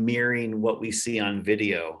to be mirroring what we see on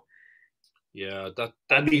video. Yeah,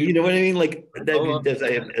 I mean, you know what I mean? Like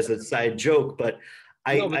that as a side joke, but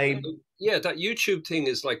that YouTube thing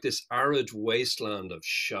is like this arid wasteland of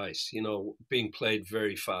shite, being played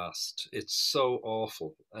very fast. It's so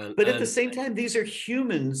awful. But at the same time, these are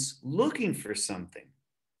humans looking for something.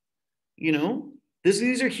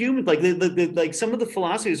 These are humans. Like some of the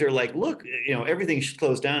philosophies are like, look, everything should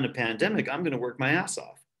close down in a pandemic. I'm going to work my ass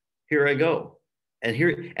off. Here I go, and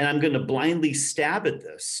I'm going to blindly stab at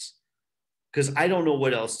this because I don't know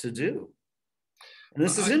what else to do. And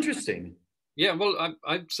this is interesting. Yeah, well,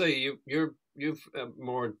 I'd say you're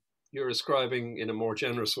ascribing in a more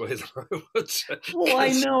generous way than I would say. Well, I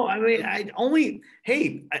know. I mean,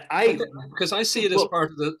 because I see it as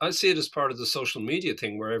part of the social media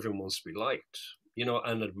thing where everyone wants to be liked,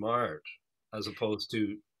 and admired, as opposed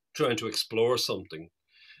to trying to explore something.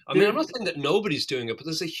 I mean, I'm not saying that nobody's doing it, but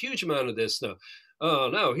there's a huge amount of this now.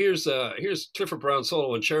 Oh, now here's Clifford Brown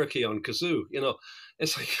solo and Cherokee on kazoo.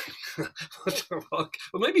 It's like, what the fuck?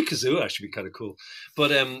 Well, maybe kazoo actually be kind of cool,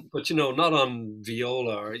 but not on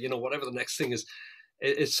viola or whatever the next thing is.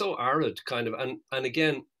 It's so arid, kind of, and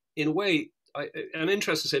again, in a way, I'm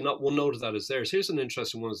interested to say not one note of that is theirs. Here's an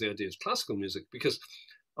interesting one: is the idea of classical music, because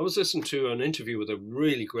I was listening to an interview with a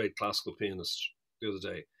really great classical pianist the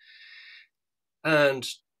other day, and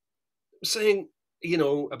saying,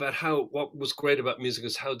 about how what was great about music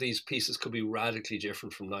is how these pieces could be radically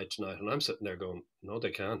different from night to night. And I'm sitting there going, no,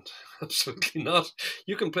 they can't. Absolutely not.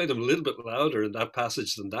 You can play them a little bit louder in that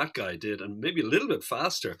passage than that guy did, and maybe a little bit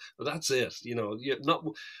faster, but that's it. You're not.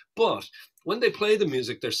 But when they play the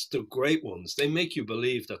music, they're still great ones. They make you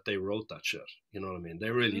believe that they wrote that shit. You know what I mean?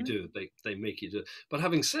 They really do. They make you do. But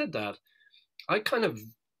having said that, I kind of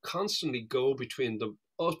constantly go between the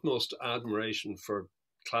utmost admiration for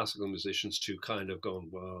classical musicians to kind of going,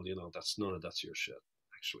 well, that's that's your shit,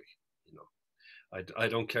 actually. I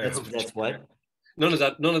don't care. That's what? None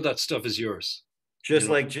of that stuff is yours. Just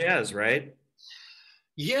like jazz, right?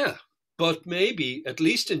 Yeah, but maybe at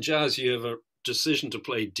least in jazz you have a decision to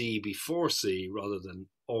play D before C rather than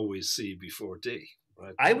always C before D.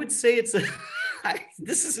 Right? I would say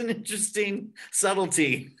this is an interesting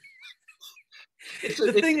subtlety.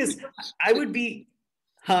 The thing is, I would be,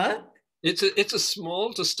 huh? It's a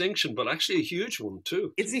small distinction, but actually a huge one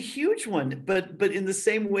too. It's a huge one, but in the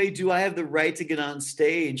same way, do I have the right to get on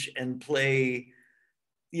stage and play,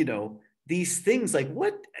 these things? Like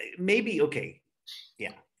what? Maybe, okay,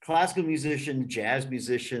 yeah, classical musician, jazz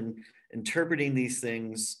musician, interpreting these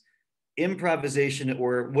things, improvisation,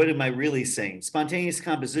 or what am I really saying? Spontaneous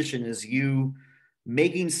composition is you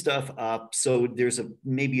making stuff up, so there's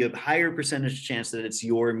maybe a higher percentage chance that it's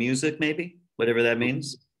your music, maybe whatever that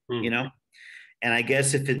means, you Mm. know. And I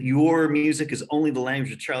guess if your music is only the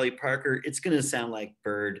language of Charlie Parker, it's going to sound like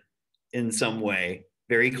Bird in some way,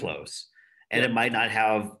 very close, and Yeah, it might not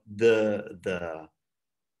have the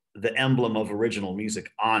emblem of original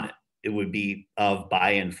music on it. It would be of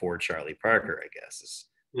by and for Charlie Parker, I guess, is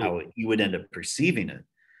mm. how you would end up perceiving it.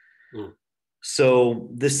 Mm. So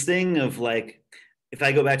this thing of like, if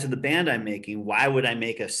I go back to the band I'm making, why would I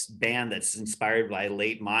make a band that's inspired by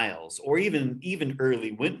late Miles or even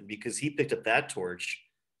early Winton? Because he picked up that torch,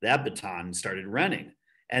 that baton, and started running.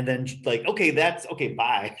 And then like, okay, that's okay,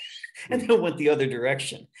 bye. And Mm. then went the other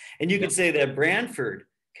direction. And you Yeah, could say that Branford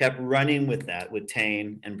kept running with that with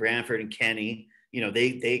Tane and Branford and Kenny.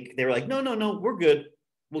 They were like, no, we're good.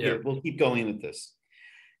 yeah, We'll keep going with this.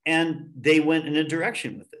 And they went in a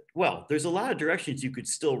direction with it. Well, there's a lot of directions you could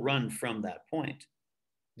still run from that point.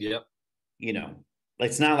 yeah, you know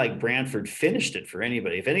it's not like Branford finished it for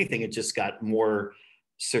anybody. If anything, it just got more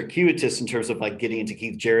circuitous in terms of like getting into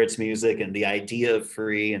Keith Jarrett's music and the idea of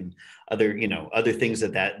free and other things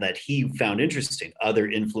that he found interesting, other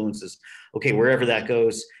influences, okay, wherever that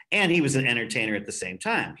goes. And he was an entertainer at the same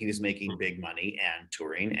time. He was making mm. big money and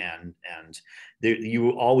touring, and there,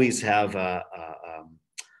 you always have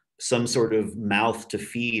some sort of mouth to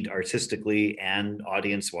feed artistically and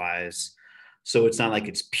audience wise. So it's not like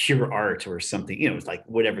it's pure art or something, it's like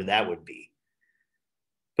whatever that would be.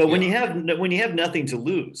 But when Yeah, you have nothing to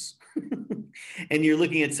lose, and you're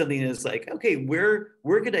looking at something that's like, okay, where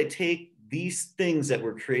could I take these things that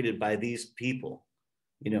were created by these people,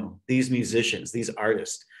 these musicians, these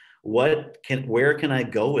artists? Where can I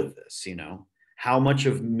go with this? How much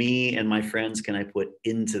of me and my friends can I put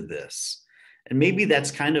into this? And maybe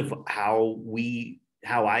that's kind of how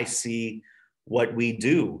I see what we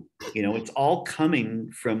do. It's all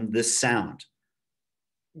coming from this sound.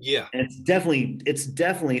 yeah. And it's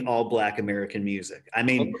definitely all Black American music. I Oh,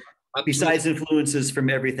 mean, absolutely. besides influences from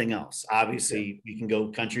everything else, Yeah, obviously we can go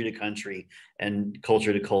country to country and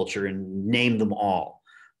culture to culture and name them all.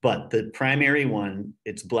 But the primary one,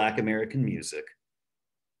 it's Black American music.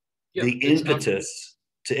 yeah. The impetus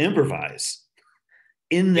to improvise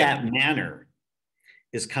in Yeah, that manner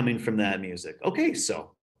is coming from that music. Okay,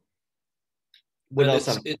 so what and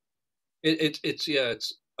else? it's yeah,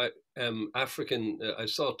 it's African. I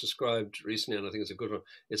saw it described recently, and I think it's a good one.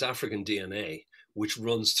 It's African DNA, which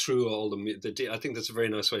runs through all I think that's a very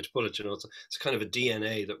nice way to put it. It's kind of a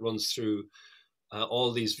DNA that runs through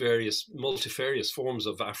all these various multifarious forms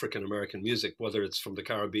of African American music, whether it's from the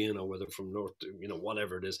Caribbean or whether from North,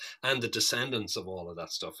 whatever it is, and the descendants of all of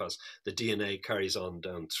that stuff as the DNA carries on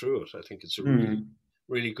down through it. I think it's a really, Hmm.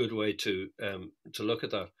 really good way to look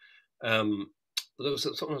at that. Um, there was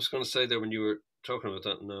something I was going to say there when you were talking about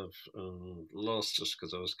that, and I've lost it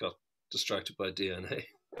because got distracted by DNA.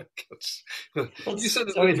 Well, You said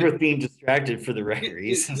it's a little always bit. worth being distracted for the You, record. He you,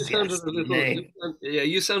 you says sounded yes, a little, DNA. yeah.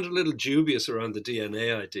 You sounded a little dubious around the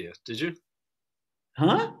DNA idea. Did you?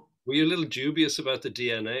 Huh? Were you a little dubious about the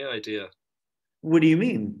DNA idea? What do you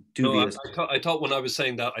mean, No, dubious? I thought when I was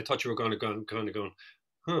saying that, I thought you were going to go, kind of going,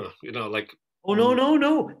 huh? Like, Oh, no, mm, no,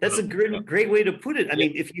 no. That's a yeah, great way to put it. I yeah,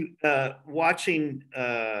 mean, if you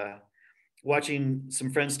watching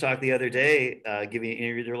some friends talk the other day, giving an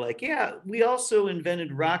interview, they're like, yeah, we also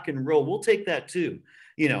invented rock and roll. We'll take that too.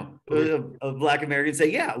 mm, A Black American say,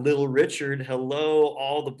 yeah, Little Richard, hello,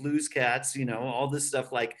 all the blues cats, all this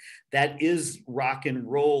stuff like that is rock and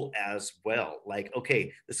roll as well. Like,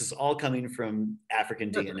 okay, this is all coming from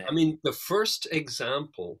African yeah. DNA. I mean, the first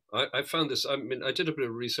example, I found this. I mean, I did a bit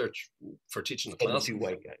of research for teaching the Said the class two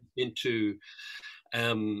white guys. into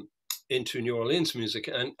um, into New Orleans music,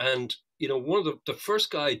 and one of the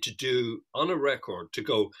first guy to do on a record to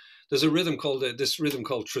go. There's a rhythm called this rhythm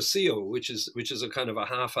called Tresillo, which is a kind of a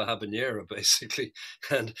half a habanera basically,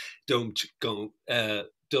 and don't go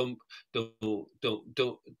don't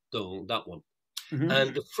that one. Mm-hmm.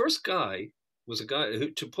 And the first guy was a guy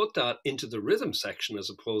who to put that into the rhythm section as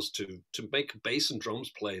opposed to make bass and drums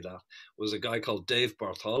play that was a guy called Dave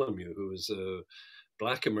Bartholomew, who was a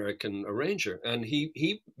Black American arranger, and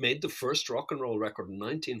he made the first rock and roll record in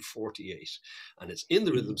 1948, and it's in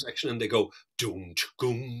the rhythm section, and they go doom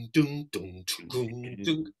doom doom doom doom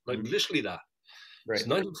doom, like literally that. Right. It's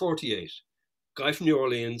 1948. Guy from New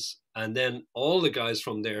Orleans, and then all the guys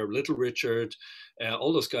from there, Little Richard,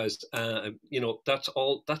 all those guys. That's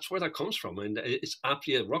all. That's where that comes from, and it's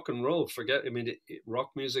absolutely rock and roll. Forget. I mean,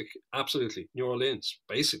 rock music, absolutely New Orleans,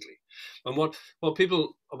 basically. And what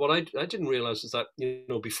I didn't realize is that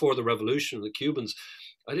before the revolution, the Cubans,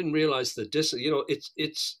 I didn't realize the distance.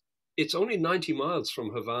 It's only 90 miles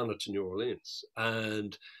from Havana to New Orleans,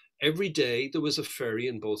 and every day there was a ferry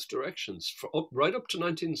in both directions right up to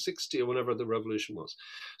 1960 or whenever the revolution was.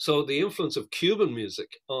 So the influence of Cuban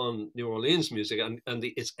music on New Orleans music and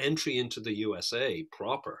its entry into the USA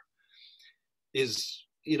proper is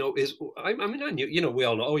I mean, I knew, we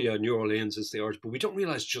all know, oh yeah, New Orleans is the origin, but we don't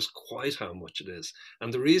realize just quite how much it is.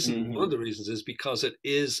 And one of the reasons is because it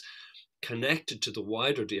is connected to the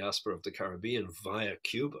wider diaspora of the Caribbean via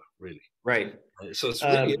Cuba, really. Right. So it's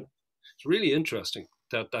really interesting.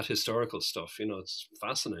 That historical stuff, it's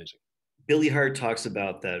fascinating. Billy Hart talks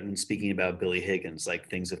about that when speaking about Billy Higgins, like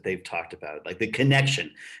things that they've talked about, like the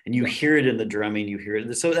connection, and you hear it in the drumming, you hear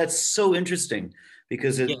it. So that's so interesting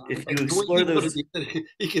because if you explore those,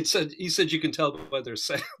 he said you can tell by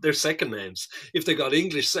their second names. If they got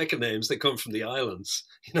English second names, they come from the islands.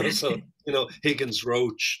 So Higgins,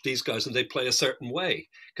 Roach, these guys, and they play a certain way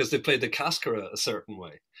because they play the cascara a certain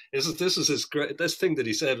way. This is his great. This thing that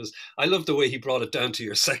he said was, I love the way he brought it down to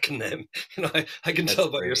your second name. I can tell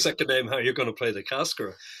by your second name how you're going to play the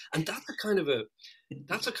cascara, and that's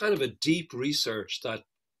a kind of a deep research that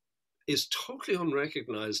is totally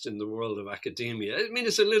unrecognized in the world of academia. I mean,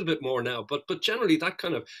 it's a little bit more now, but generally that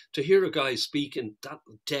kind of, to hear a guy speak in that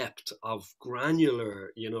depth of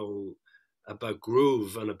granular, about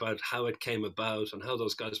groove and about how it came about and how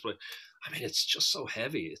those guys play. I mean, it's just so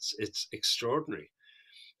heavy. It's extraordinary.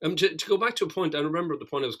 To go back to a point, I remember the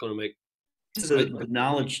point I was going to make. The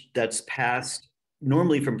knowledge that's passed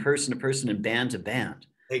normally from person to person and band to band.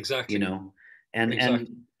 Exactly.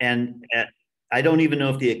 And I don't even know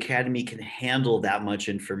if the Academy can handle that much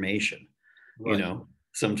information. Right.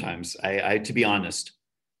 Sometimes I to be honest.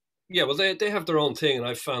 Yeah, well, they have their own thing, and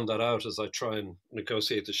I found that out as I try and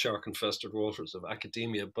negotiate the shark-infested waters of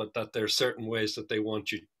academia. But that there are certain ways that they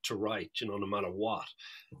want you to write, no matter what.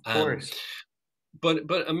 Of course.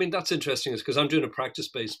 But I mean, that's interesting, is because I'm doing a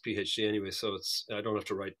practice-based PhD anyway, so I don't have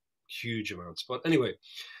to write huge amounts. But anyway,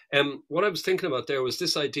 what I was thinking about there was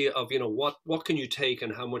this idea of what can you take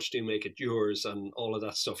and how much do you make it yours and all of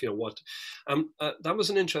that stuff. That was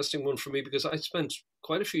an interesting one for me because I spent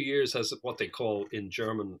quite a few years as what they call in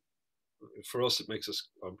German. For us, it makes us,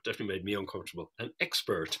 definitely made me uncomfortable, an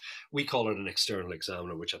expert. We call it an external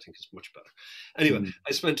examiner, which I think is much better. Anyway,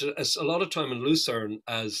 I spent a lot of time in Lucerne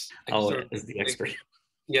as the expert.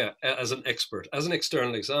 Yeah, as an expert, as an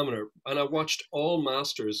external examiner. And I watched all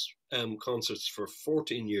masters concerts for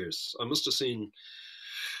 14 years. I must have seen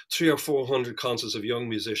 300 or 400 concerts of young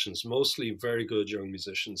musicians, mostly very good young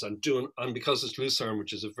musicians, and because it's Lucerne,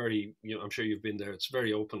 which is a very, I'm sure you've been there, it's a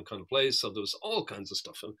very open kind of place, so there was all kinds of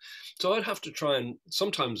stuff. And so I'd have to try and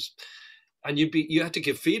sometimes, and you had to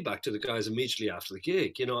give feedback to the guys immediately after the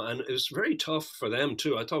gig, and it was very tough for them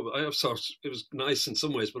too. I thought it was nice in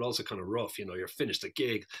some ways, but also kind of rough. You're finished the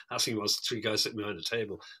gig, asking those three guys sitting behind the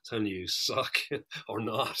table, telling you suck or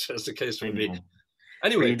not, as the case may be.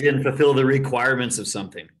 Anyway, you didn't fulfill the requirements of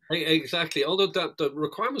something. Exactly. Although the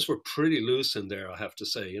requirements were pretty loose in there, I have to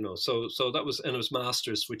say. So that was, and it was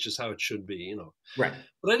masters, which is how it should be. Right.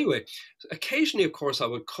 But anyway, occasionally, of course, I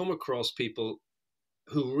would come across people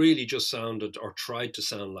who really just sounded or tried to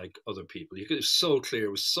sound like other people. It was so clear. It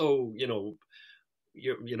was so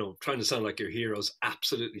you're trying to sound like your heroes,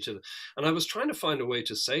 absolutely to them. And I was trying to find a way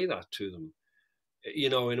to say that to them,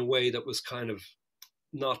 in a way that was kind of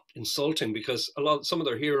not insulting, because some of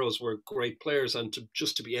their heroes were great players, and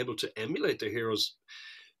to be able to emulate their heroes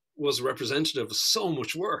was representative of so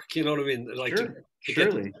much work. You know what I mean? Like to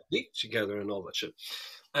get the technique together and all that shit.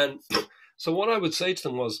 And so what I would say to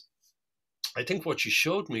them was, I think what you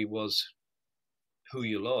showed me was who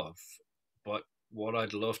you love, but what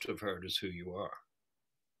I'd love to have heard is who you are.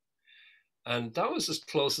 And that was as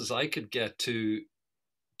close as I could get to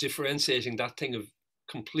differentiating that thing of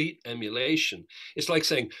complete emulation. It's like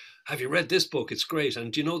saying, have you read this book? It's great.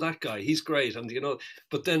 And do you know that guy? He's great. And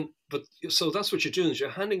so that's what you're doing, is you're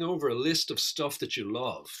handing over a list of stuff that you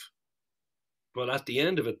love. But at the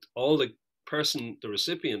end of it, all the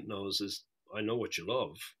recipient knows is, I know what you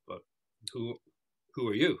love, but who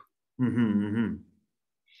are you? And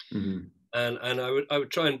I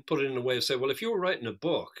would try and put it in a way of say, well, if you were writing a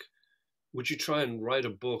book, would you try and write a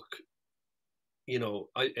book,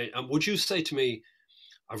 and would you say to me,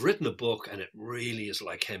 I've written a book and it really is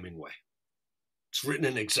like Hemingway. It's written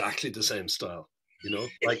in exactly the same style.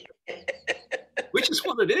 like, which is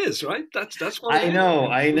what it is, right? That's what it I is. know,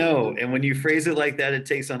 I know. And when you phrase it like that, it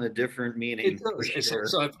takes on a different It meaning for does. sure.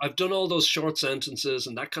 So I've done all those short sentences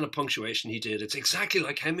and that kind of punctuation he did. It's exactly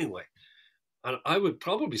like Hemingway. And I would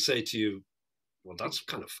probably say to you, well, that's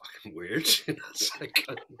kind of fucking weird. It's like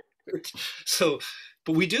kind of weird. So,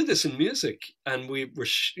 but we do this in music, and we're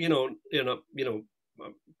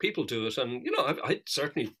people do it, and I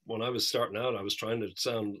certainly, when I was starting out, I was trying to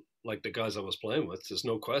sound like the guys I was playing with. There's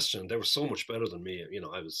no question they were so much better than me.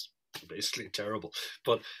 I was basically terrible,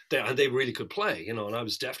 but they really could play. And I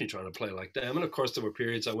was definitely trying to play like them. And of course, there were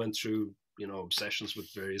periods I went through, obsessions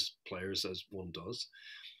with various players, as one does.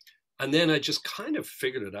 And then I just kind of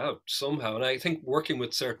figured it out somehow. And I think working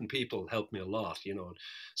with certain people helped me a lot.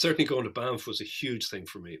 Certainly going to Banff was a huge thing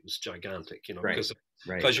for me. It was gigantic, Right, because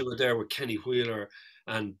right. because you were there with Kenny Wheeler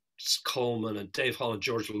and Coleman and Dave Holland.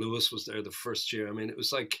 George Lewis was there the first year. I mean, it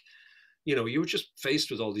was like, you were just faced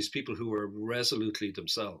with all these people who were resolutely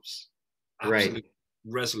themselves, Right. absolutely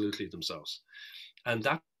resolutely themselves. And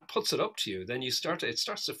that puts it up to you. Then it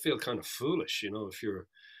starts to feel kind of foolish,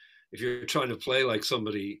 if you're trying to play like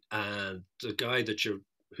somebody, and the guy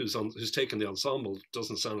who's taken the ensemble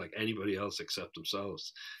doesn't sound like anybody else except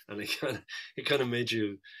themselves. And it kind of made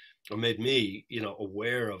me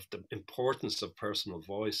aware of the importance of personal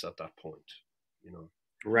voice at that point.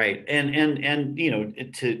 Right. And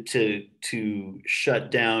to shut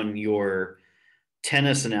down your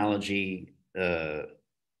tennis analogy,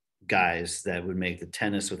 guys that would make the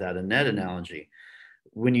tennis without a net analogy.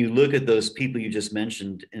 When you look at those people you just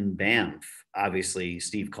mentioned in Banff, obviously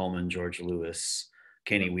Steve Coleman, George Lewis,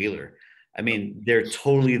 Kenny Wheeler, I mean, they're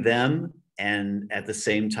totally them. And at the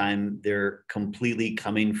same time, they're completely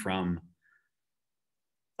coming from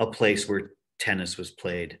a place where tennis was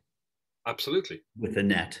played Absolutely. with a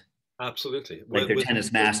net, Absolutely. like with, they're with,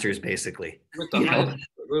 tennis masters, basically. with the You highest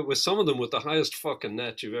know, with some of them with the highest fucking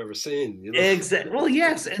net you've ever seen. exactly. Well,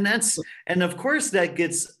 yes, and of course that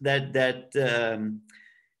gets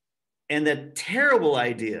and that terrible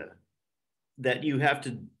idea that you have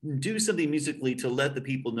to do something musically to let the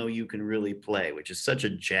people know you can really play, which is such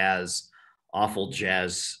a awful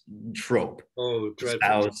jazz trope, Oh, dreadful.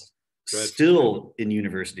 espoused Dreadful. still in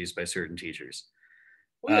universities by certain teachers.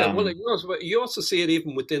 Well, yeah. Well, Um, but you also see it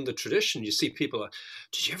even within the tradition. You see people.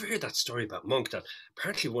 Did you ever hear that story about Monk? That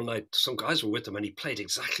apparently one night some guys were with him and he played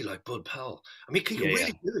exactly like Bud Powell. I mean, he yeah, could yeah,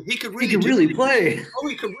 really do it. He could he really can do really it. play. Oh,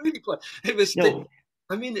 he could really play. It was. No,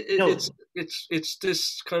 I mean, no, it's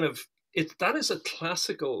this kind of that is a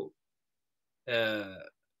classical. Uh,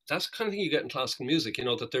 that's the kind of thing you get in classical music.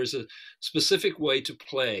 That there's a specific way to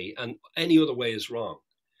play, and any other way is wrong.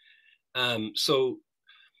 So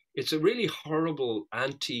it's a really horrible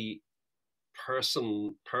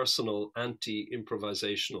personal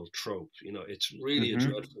anti-improvisational trope. It's really a mm-hmm.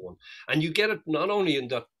 dreadful one, and you get it not only in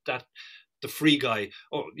that the free guy.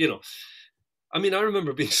 Oh, I mean, I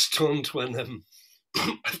remember being stunned when I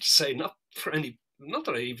have to say, not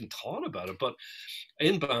that I even thought about it, but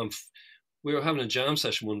in Banff, we were having a jam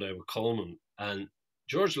session one day with Coleman, and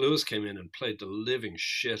George Lewis came in and played the living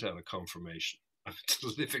shit out of Confirmation. I mean,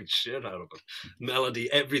 the living shit out of it.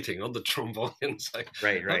 Melody, everything on the trombone. It's like,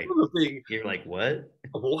 Right, I right. remember being, You're like, what?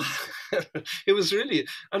 what? It was really,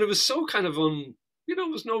 and it was so kind of it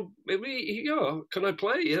was no, maybe, can I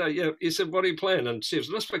play? Yeah, yeah. He said, what are you playing? And she was,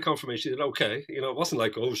 let's play Confirmation. He said, okay. It wasn't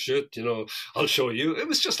like, oh shit, I'll show you. It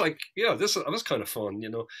was just like, yeah, that was kind of fun.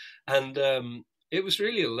 And it was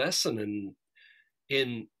really a lesson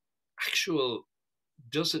in actual,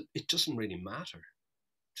 it doesn't really matter.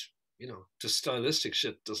 The stylistic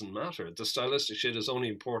shit doesn't matter. The stylistic shit is only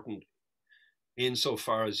important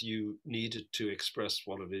insofar as you need it to express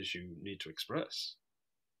what it is you need to express,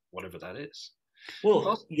 whatever that is. Well,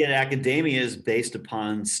 Plus, yet academia is based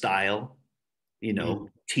upon style,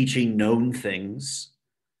 teaching known things.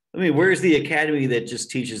 I mean, yeah, where's the academy that just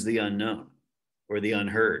teaches the unknown or the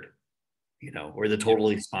unheard, or the yeah,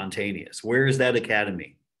 totally spontaneous? Where is that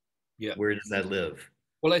academy? yeah. Where does that live?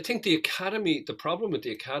 Well, I think the problem with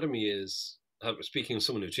the academy is, speaking of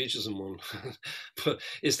someone who teaches in one, but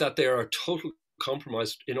is that they are total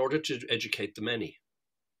compromised in order to educate the many.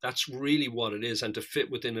 That's really what it is, and to fit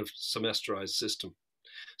within a semesterized system.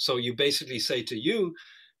 So you basically say you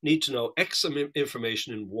need to know X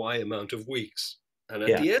information in Y amount of weeks. And at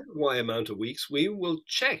Yeah, the end of Y amount of weeks, we will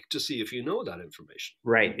check to see if you know that information.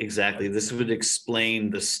 right, exactly. Right? This would explain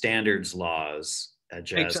the standards laws at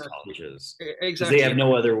jazz Exactly. colleges because they Exactly. have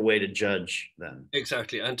no other way to judge them.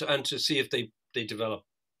 Exactly. And to see if they develop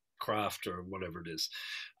craft or whatever it is.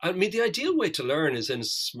 I mean, the ideal way to learn is in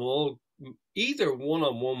small, either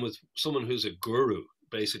one-on-one with someone who's a guru,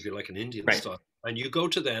 basically like an Indian Right, style, And you go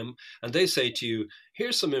to them and they say to you,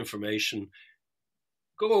 here's some information,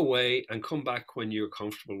 go away and come back when you're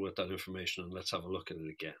comfortable with that information and let's have a look at it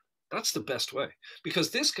again. That's the best way.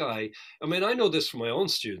 Because this guy, I mean, I know this from my own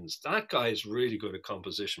students. That guy is really good at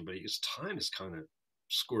composition, but his time is kind of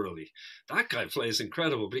squirrely. That guy plays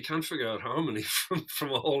incredible, but he can't figure out harmony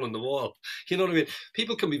from a hole in the wall. You know what I mean?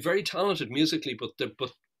 People can be very talented musically, but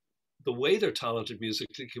the way they're talented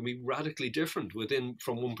musically can be radically different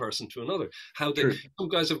from one person to another. Some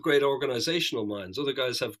guys have great organizational minds, other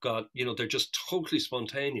guys have got, they're just totally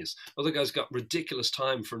spontaneous. Other guys got ridiculous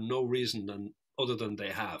time for no reason other than they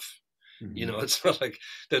have. Mm-hmm. It's not like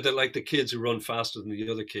they're like the kids who run faster than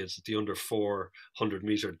the other kids at the under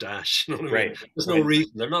 400-meter dash. You know what I mean? There's no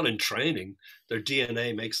reason. They're not in training. Their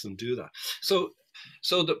DNA makes them do that.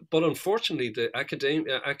 But unfortunately, the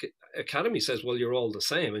academy says, well, you're all the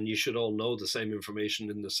same, and you should all know the same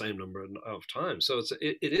information in the same number of times. So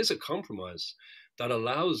it is a compromise that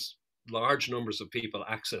allows large numbers of people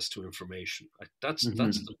access to information. That's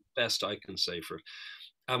the best I can say for it.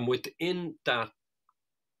 And within that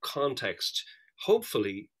context,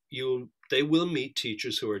 hopefully they will meet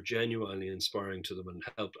teachers who are genuinely inspiring to them and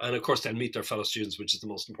help. And of course, they'll meet their fellow students, which is the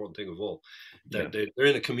most important thing of all. They're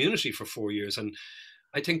in a community for 4 years. And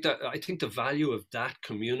I think the value of that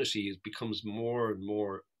community becomes more and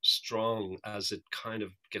more strong as it kind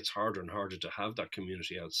of gets harder and harder to have that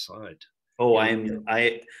community outside. Oh,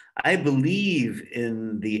 I believe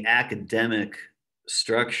in the academic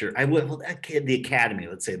structure. The academy,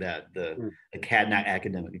 let's say that, not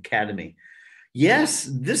academic, academy. Yes,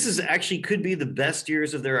 this is actually could be the best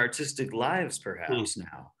years of their artistic lives, perhaps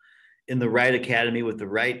now, in the right academy with the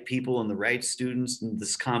right people and the right students, and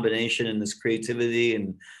this combination and this creativity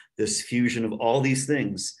and this fusion of all these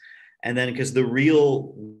things. And then because the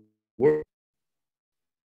real work,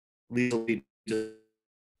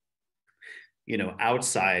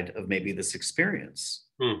 outside of maybe this experience.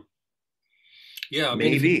 Yeah, I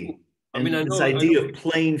mean, this idea of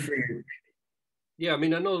playing for your. Yeah, I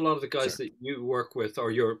mean, I know a lot of the guys that you work with,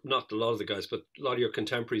 or you're not a lot of the guys, but a lot of your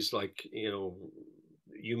contemporaries, like,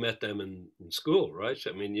 you met them in school, right?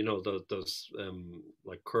 I mean, those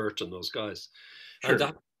like Crete and those guys. Sure.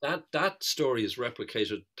 And that story is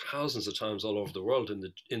replicated thousands of times all over the world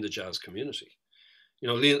in the jazz community.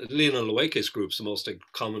 Lionel Loeke's group's the most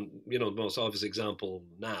common, the most obvious example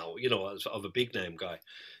now, of a big name guy.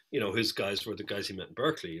 His guys were the guys he met in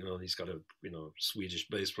Berkeley. He's got a, Swedish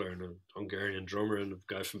bass player and a Hungarian drummer and a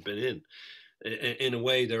guy from Benin. In a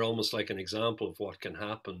way, they're almost like an example of what can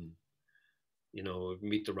happen,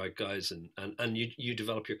 meet the right guys and you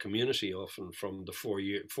develop your community often from the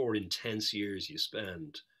 4 intense years you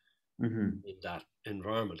spend in that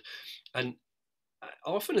environment. And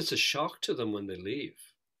often it's a shock to them when they leave.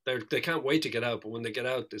 They can't wait to get out, but when they get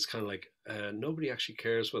out, it's kind of like, nobody actually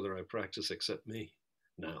cares whether I practice except me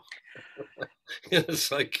now.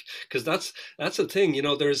 It's like, because that's the thing,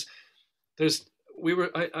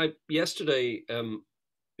 I yesterday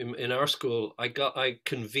in our school, I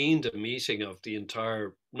convened a meeting of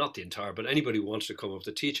not the entire, but anybody who wants to come up,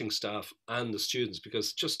 the teaching staff and the students,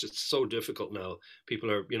 because it's so difficult now.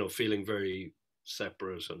 People are, feeling very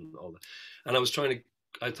separate and all that. And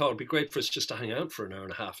I thought it'd be great for us just to hang out for an hour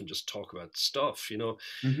and a half and just talk about stuff,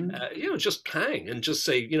 just hang and just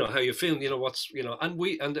say, how you feeling,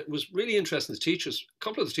 and it was really interesting. A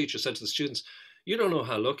couple of the teachers said to the students, you don't know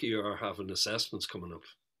how lucky you are having assessments coming up,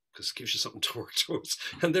 because it gives you something to work towards.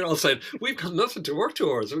 And they're all saying, we've got nothing to work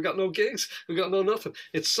towards. We've got no gigs. We've got no nothing.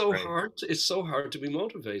 It's so hard. It's so hard to be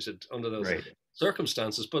motivated under those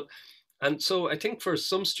circumstances. And so I think for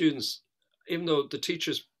some students, even though the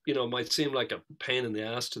teachers, might seem like a pain in the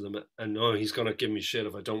ass to them, and he's going to give me shit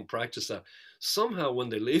if I don't practice that. Somehow when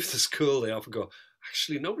they leave the school, they often go,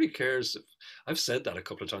 actually, nobody cares. I've said that a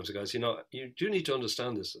couple of times to guys, you do need to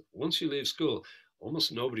understand this. Once you leave school,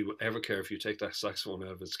 almost nobody will ever care if you take that saxophone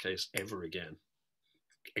out of its case ever again,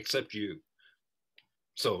 except you.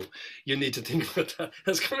 So you need to think about that.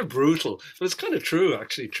 That's kind of brutal, but it's kind of true,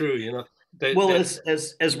 actually true, as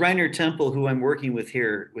Reiner Temple, who I'm working with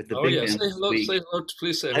here with the big band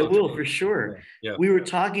please say hello. I will, for sure. Yeah. We were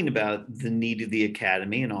talking about the need of the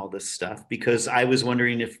academy and all this stuff, because I was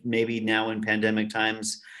wondering if maybe now in pandemic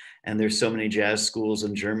times, and there's so many jazz schools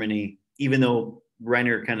in Germany, even though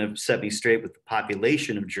Reiner kind of set me straight with the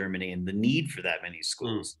population of Germany and the need for that many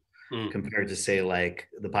schools compared to, say, like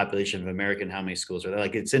the population of America and how many schools are there.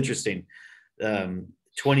 Like, it's interesting.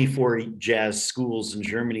 24 jazz schools in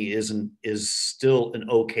Germany is still an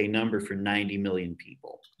okay number for 90 million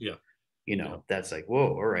people. Yeah. That's like,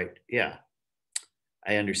 whoa, all right. Yeah.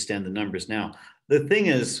 I understand the numbers now. The thing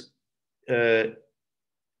is, I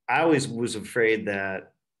I always was afraid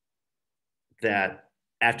that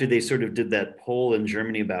after they sort of did that poll in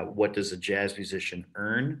Germany about what does a jazz musician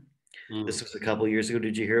earn, this Mm, was a couple of years ago.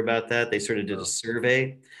 Did you hear about that? They sort of did a no,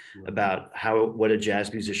 survey no. about how what a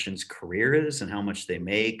jazz musician's career is and how much they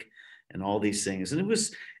make and all these things. And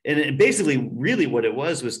it basically really what it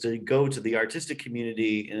was to go to the artistic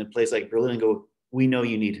community in a place like Berlin and go, we know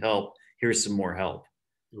you need help. Here's some more help.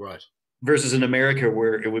 Right. Versus in America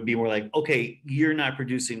where it would be more like, okay, you're not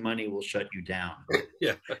producing money, we'll shut you down.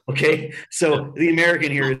 Yeah. Okay. Yeah. So the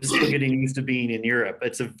American here is still getting used to being in Europe.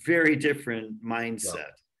 It's a very different Yeah.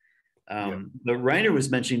 mindset. Yeah. But Reiner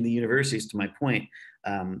was mentioning the universities to my point.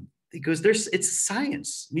 Because it's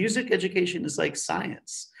science. Music education is like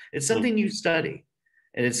science. It's Mm, something you study,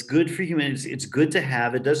 and it's good for humanity. It's good to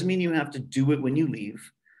have. It doesn't mean you have to do it when you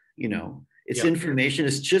leave. It's yeah. information.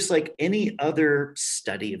 It's just like any other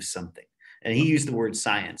study of something. And he used the word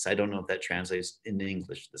science. I don't know if that translates into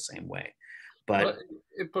English the same way, Well, but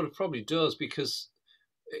but it probably does because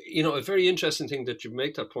a very interesting thing that you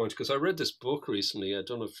make that point because I read this book recently. I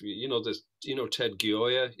don't know if you know this. Ted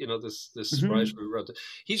Gioia. This writer mhm. who wrote it.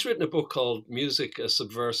 He's written a book called "Music: A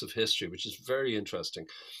Subversive History," which is very interesting,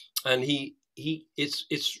 and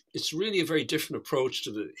it's really a very different approach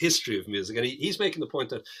to the history of music, and he's making the point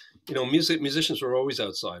that musicians were always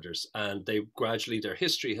outsiders, and they gradually their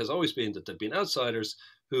history has always been that they've been outsiders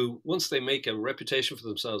who, once they make a reputation for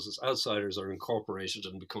themselves as outsiders, are incorporated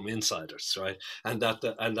and become insiders, right? And that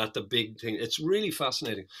the big thing. It's really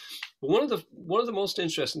fascinating. But one of the most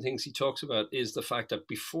interesting things he talks about is the fact that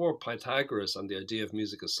before Pythagoras and the idea of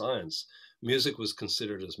music as science, music was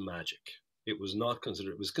considered as magic. It was not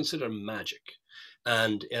considered. It was considered magic,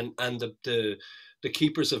 and the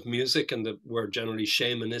keepers of music were generally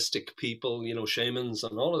shamanistic people, shamans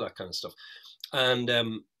and all of that kind of stuff. And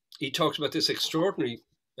he talked about this extraordinary.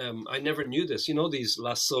 I never knew this. These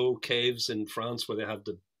Lascaux caves in France where they have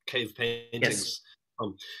the cave Yes. paintings.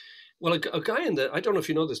 Um, well, a guy I don't know if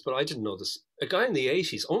you know this, but I didn't know this. A guy in the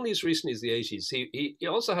 80s, only as recently as the 80s, he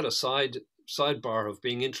also had a sidebar of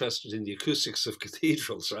being interested in the acoustics of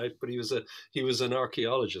cathedrals, right? But he was an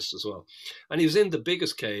archaeologist as well, and he was in the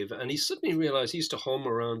biggest cave, and he suddenly realized he used to hum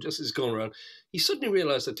around just as he's going around. He suddenly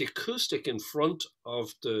realized that the acoustic in front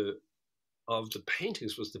of the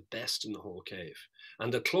paintings was the best in the whole cave,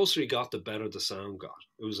 and the closer he got, the better the sound got.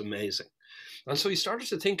 It was amazing. And so he started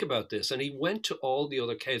to think about this, and he went to all the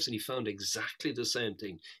other caves, and he found exactly the same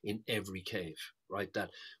thing in every cave, right?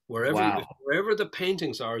 That wherever Wow. wherever the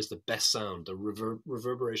paintings are is the best sound. The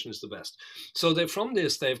reverberation is the best. So from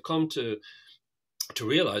this, they've come to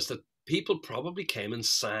realize that people probably came and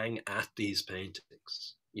sang at these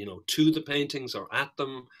paintings, to the paintings or at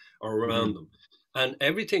them or around Mhm. them. And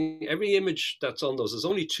every image that's on those,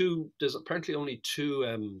 there's apparently only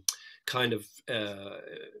two kind of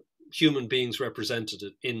human beings represented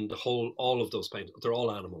in all of those paintings. They're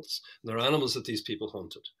all animals. And they're animals that these people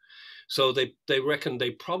hunted. So they reckon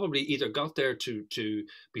they probably either got there to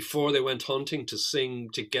before they went hunting to sing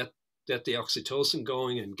to get the oxytocin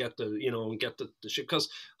going and get the shit, because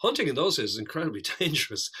hunting in those days is incredibly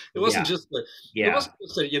dangerous. It wasn't Yeah. just that it Yeah. wasn't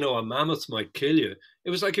just that a mammoth might kill you. It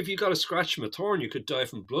was like if you got a scratch from a thorn, you could die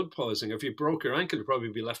from blood poisoning. If you broke your ankle, you'd probably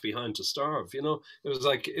be left behind to starve.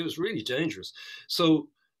 It was really dangerous. So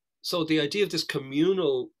the idea of this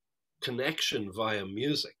communal connection via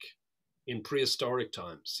music in prehistoric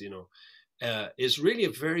times, is really a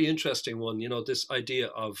very interesting one. This idea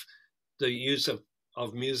of the use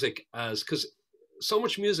of music as, because so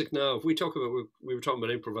much music now, if we were talking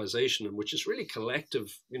about improvisation, and which is really collective,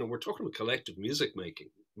 we're talking about collective music making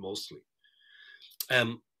mostly.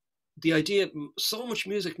 Um, the idea, so much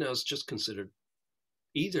music now is just considered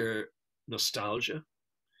either nostalgia.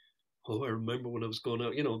 Oh, I remember when I was going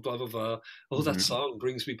out, blah blah blah. Oh, that Mhm. song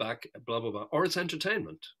brings me back, blah blah blah. Or it's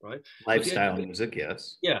entertainment, right? But the idea Lifestyle music,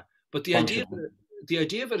 yes. yeah, but Functional. the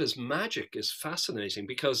idea of it as magic is fascinating,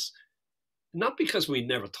 because not because we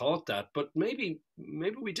never thought that, but maybe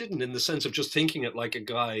we didn't, in the sense of just thinking it like a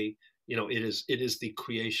guy. It is the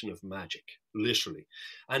creation of magic, literally.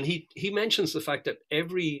 And he mentions the fact that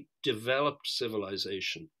every developed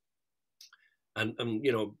civilization and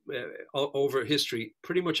over history,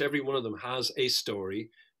 pretty much every one of them has a story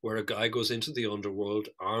where a guy goes into the underworld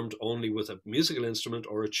armed only with a musical instrument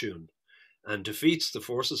or a tune, and defeats the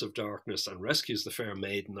forces of darkness and rescues the fair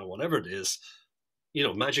maiden or whatever it is.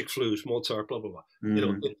 Magic flute, Mozart, blah blah blah.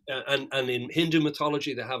 Mhm. And in Hindu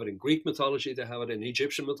mythology they have it, in Greek mythology they have it, in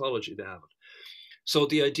Egyptian mythology they have it. So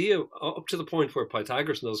the idea, up to the point where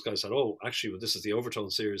Pythagoras and those guys said, "Oh, actually, well, this is the overtone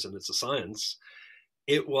series and it's a science,"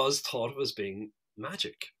 it was thought of as being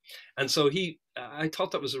magic. And so I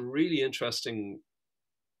thought that was a really interesting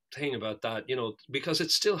thing about that, you know, because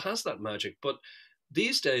it still has that magic. But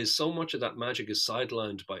these days, so much of that magic is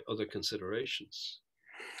sidelined by other considerations.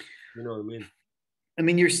 You know what I mean? I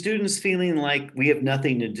mean, your students feeling like we have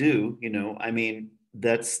nothing to do, you know, I mean,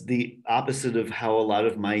 that's the opposite of how a lot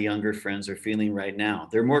of my younger friends are feeling right now.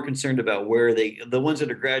 They're more concerned about the ones that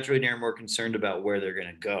are graduating are more concerned about where they're going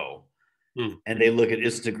to go. Mm. And they look at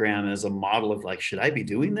Instagram as a model of like, should I be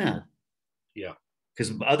doing that? Yeah.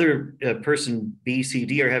 Because other person B, C,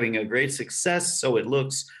 D are having a great success. So it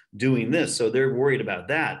looks doing this. So they're worried about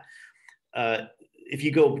that. If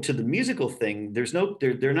you go to the musical thing,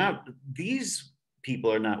 they're not, these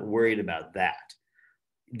people are not worried about that.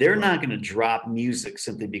 They're Right. not going to drop music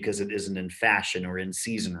simply because it isn't in fashion or in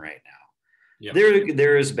season right now. Yeah.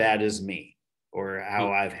 They're as bad as me or how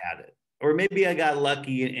Mm. I've had it. Or maybe I got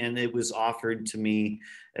lucky and it was offered to me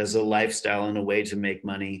as a lifestyle and a way to make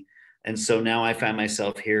money. And so now I find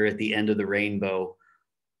myself here at the end of the rainbow,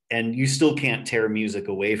 and you still can't tear music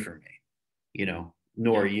away from me, you know,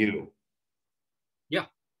 nor Yeah. you. Yeah.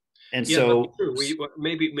 And Yeah, that's so, true.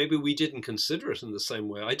 Maybe we didn't consider it in the same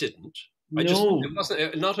way. I didn't. I just it no,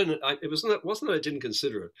 wasn't not in it wasn't that I didn't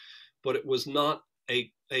consider it, but it was not a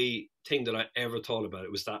thing that I ever thought about.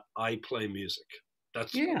 It was that I play music.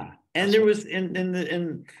 That's yeah. And that's there what. was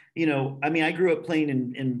in you know, I mean, I grew up playing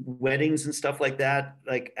in weddings and stuff like that,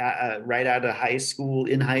 like right out of high school,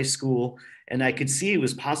 in high school, and I could see it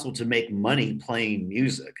was possible to make money playing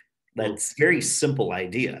music. Mm, That's a very simple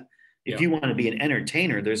idea. If yeah. you want to be an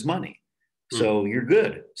entertainer, there's money. Mm, So you're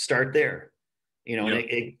good. Start there. You know, and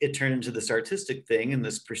yeah. it turned into this artistic thing and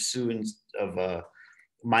this pursuit of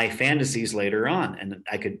my fantasies later on. And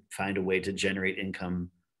I could find a way to generate income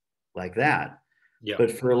like that. Yeah.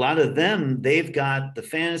 But for a lot of them, they've got the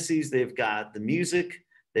fantasies, they've got the music,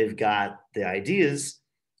 they've got the ideas.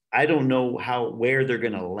 I don't know where they're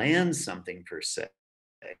going to land something per se,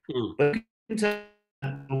 Mm, but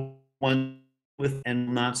one with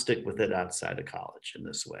and not stick with it outside of college in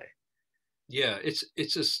this way. yeah.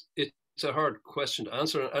 It's a hard question to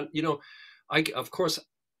answer, and you know, I of course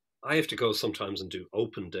I have to go sometimes and do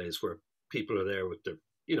open days where people are there with their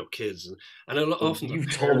kids and often the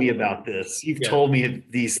You've told me parents. about this. You've Yeah. told me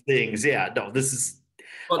these things. Yeah, no, this is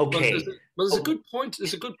But okay. there's a Oh, good point.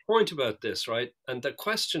 There's a good point about this, right? And the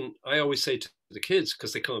question I always say to the kids,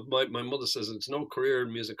 because they come, my mother says it's no career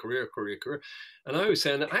in music, career. And I always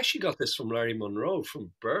say, and I actually got this from Larry Monroe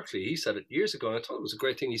from Berkeley. He said it years ago, and I thought it was a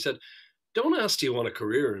great thing. He said, don't ask, do you want a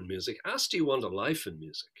career in music? Ask, do you want a life in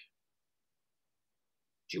music?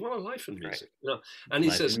 Do you want a life in right. music? And he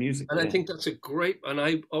Life in says, music. and I Yeah. think that's a great, and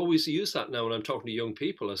I always use that now when I'm talking to young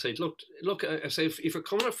people. I say, look, I say, if you're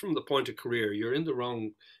coming up from the point of career, you're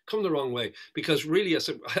come the wrong way. Because really,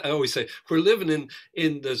 I always say, we're living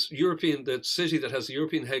in the city that has the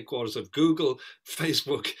European headquarters of Google,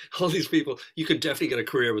 Facebook, all these people. You can definitely get a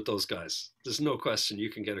career with those guys. There's no question you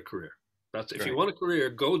can get a career. That's if you Right. want a career,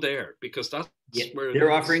 go there because that's Yeah. where it They're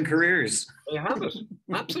is. offering careers. They have it.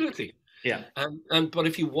 Absolutely. Yeah. And but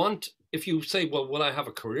if you say, well, will I have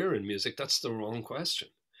a career in music? That's the wrong question.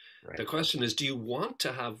 The Right. question is, do you want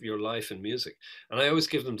to have your life in music? And I always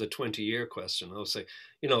give them the 20-year question. I'll say,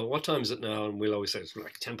 what time is it now? And we'll always say it's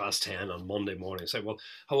like 10 past 10 on Monday morning. I say, well,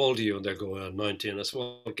 how old are you? And they're going, 19. I say,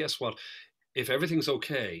 well, guess what? If everything's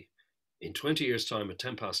okay, in 20 years' time at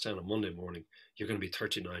 10 past 10 on Monday morning, you're going to be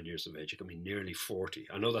 39 years of age. You're going to be nearly 40.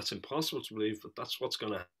 I know that's impossible to believe, but that's what's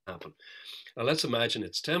going to happen. Now, let's imagine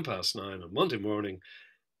it's 10 past 9 on Monday morning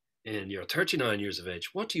and you're 39 years of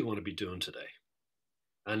age. What do you want to be doing today?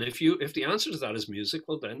 And if the answer to that is music,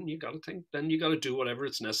 well, then you got to think, then you got to do whatever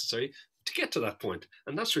it's necessary to get to that point.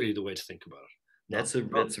 And that's really the way to think about it. Not,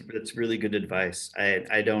 not That's really good advice.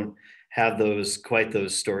 I don't have quite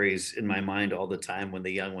those stories in my mind all the time when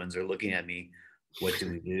the young ones are looking at me. What do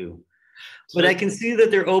we do? But I so, can see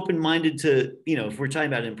that they're open-minded to, if we're talking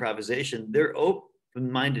about improvisation, they're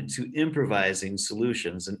open-minded to improvising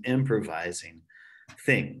solutions and improvising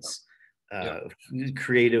things, yeah, uh,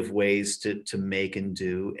 creative ways to make and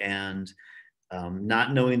do, and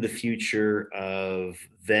not knowing the future of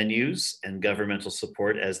venues and governmental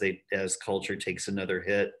support as culture takes another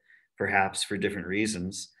hit, perhaps for different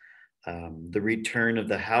reasons. The return of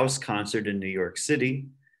the house concert in New York City,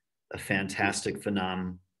 a fantastic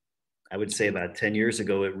phenomenon. I would say about 10 years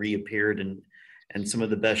ago, it reappeared, and some of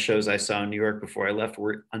the best shows I saw in New York before I left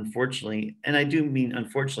were unfortunately, and I do mean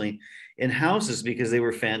unfortunately, in houses because they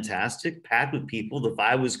were fantastic, packed with people. The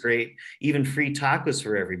vibe was great, even free tacos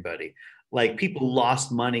for everybody. Like people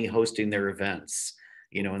lost money hosting their events,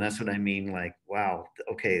 and that's what I mean. Like, wow,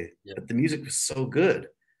 okay, yeah, but the music was so good.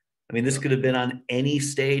 I mean, this yeah, could have been on any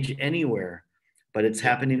stage anywhere. but it's Yeah.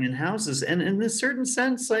 happening in houses. And in a certain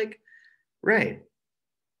sense, like, right.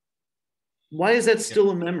 Why is that Yeah. still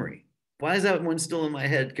a memory? Why is that one still in my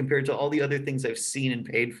head compared to all the other things I've seen and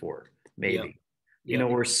paid for? Yeah. Maybe, Yeah.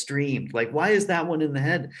 or streamed. Like, why is that one in the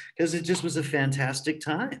head? Because it just was a fantastic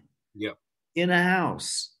time Yeah. in a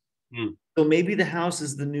house. Mm. So maybe the house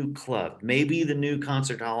is the new club. Maybe the new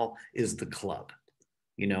concert hall is the club,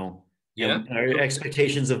 Yeah. and our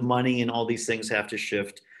expectations of money and all these things have to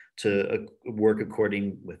shift to work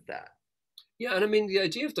according with that. Yeah, and I mean the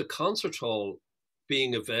idea of the concert hall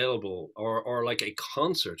being available, or like a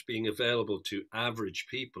concert being available to average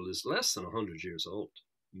people, is less than 100 years old,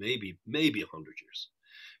 maybe 100 years.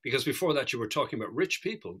 Because before that, you were talking about rich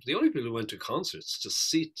people. The only people who went to concerts to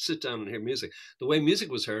sit down and hear music. The way music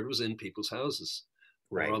was heard was in people's houses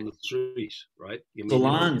or Right. on the street, right? You mean,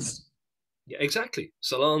 Salons, yeah, exactly,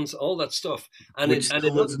 salons, all that stuff, and which in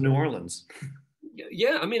still lives in New Orleans.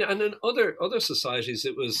 yeah, I mean, and in other societies,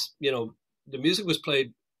 it was, the music was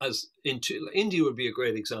played as into India would be a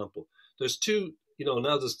great example. There's two,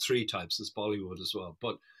 now there's three types. There's Bollywood as well,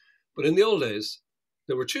 but in the old days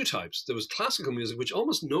there were two types. There was classical music, which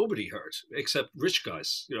almost nobody heard except rich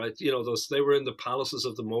guys, right? Those, they were in the palaces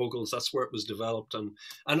of the Mughals. That's where it was developed, and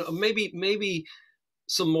maybe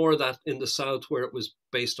some more of that in the south, where it was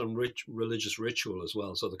based on rich religious ritual as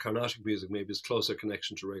well. So the Carnatic music maybe is closer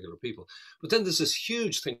connection to regular people. But then there's this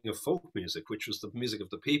huge thing of folk music, which was the music of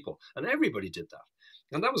the people, and everybody did that.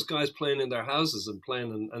 And that was guys playing in their houses and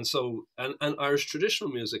playing, and Irish traditional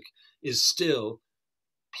music is still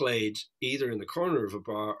played either in the corner of a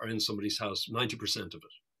bar or in somebody's house. 90% of it,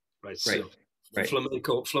 right? Right. Still, Right.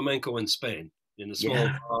 flamenco in Spain in a small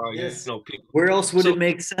Yeah. bar. Yes. People. Where else would So it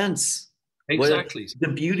make sense? What exactly. the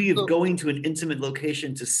beauty of So going to an intimate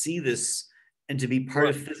location to see this and to be part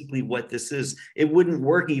right. of physically what this is. It wouldn't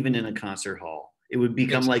work even in a concert hall. It would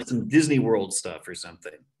become like Exactly. some Disney World stuff or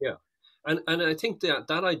something. Yeah, and I think that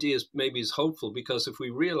idea is hopeful, because if we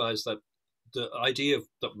realize that the idea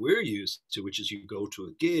that we're used to, which is you go to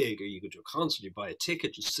a gig or you go to a concert, you buy a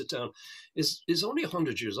ticket, you sit down, is only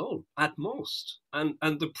 100 years old at most, and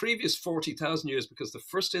the previous 40,000 years, because the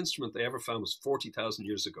first instrument they ever found was 40,000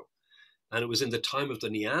 years ago, and it was in the time of the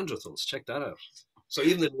Neanderthals. Check that out. So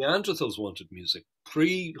even the Neanderthals wanted music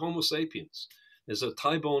pre Homo sapiens. There's a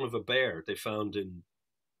thigh bone of a bear they found in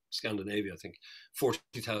Scandinavia, I think,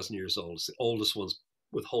 40,000 years old. It's the oldest ones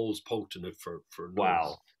with holes poked in it for nose.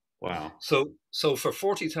 Wow. Wow. So for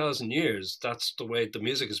 40,000 years, that's the way the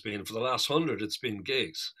music has been. For the last 100, it's been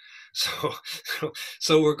gigs. So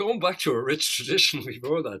so we're going back to a rich tradition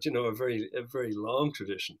before that, a very long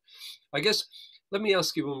tradition. I guess, let me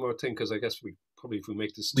ask you one more thing, because I guess if we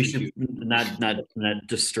make this We too should huge. not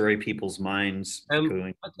destroy people's minds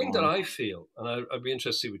going I think that on. I feel, and I'd be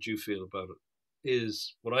interested to see what you feel about it,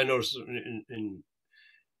 is what I noticed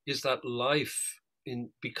is that life, in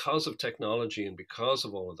because of technology and because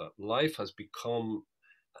of all of that, life has become,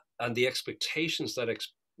 and the expectations that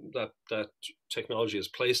technology has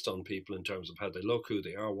placed on people in terms of how they look, who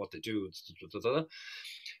they are, what they do,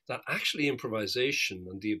 that actually improvisation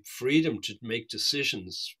and the freedom to make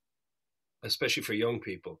decisions, especially for young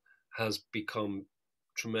people, has become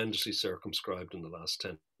tremendously circumscribed in the last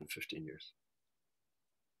 10 and 15 years.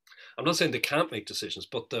 I'm not saying they can't make decisions,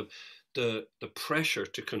 but the pressure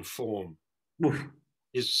to conform Oof.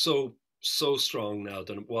 is so strong now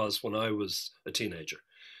than it was when I was a teenager.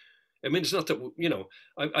 I mean, it's not that,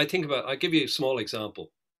 I think about, I give you a small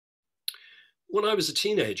example. When I was a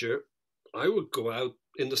teenager, I would go out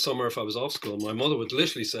in the summer if I was off school. My mother would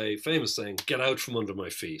literally say, famous saying, "Get out from under my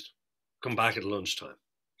feet, come back at lunchtime."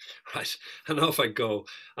 Right. And off I'd go,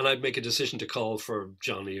 and I'd make a decision to call for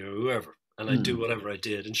Johnny or whoever. And I'd do Hmm. whatever I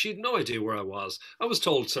did. And she had no idea where I was. I was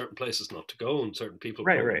told certain places not to go and certain people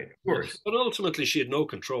Right, probably. right. Of course. But ultimately, she had no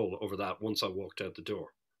control over that once I walked out the door.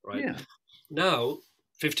 Right. Yeah. Now,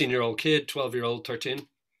 15-year-old kid, 12-year-old, 13,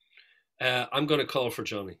 I'm going to call for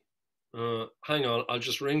Johnny. Hang on. I'll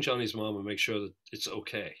just ring Johnny's mom and make sure that it's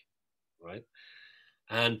okay. Right.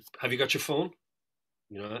 And have you got your phone?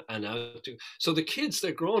 And now, so the kids,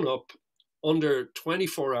 they're growing up under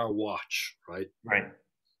 24-hour watch, right? Right.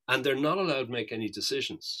 And they're not allowed to make any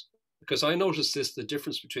decisions. Because I noticed the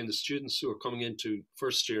difference between the students who are coming into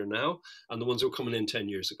first year now and the ones who are coming in 10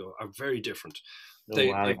 years ago are very different. Oh They,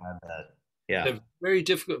 wow, I they, got that. Yeah. they're very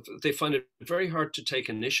difficult. They find it very hard to take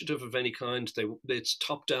initiative of any kind. It's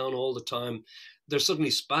top down all the time. They're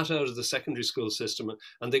suddenly spat out of the secondary school system,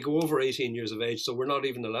 and they go over 18 years of age. So we're not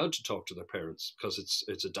even allowed to talk to their parents, because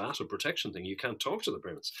it's a data protection thing. You can't talk to the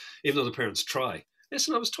parents, even though the parents try.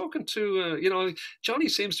 Listen, I was talking to, Johnny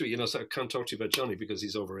seems to be, so I can't talk to you about Johnny because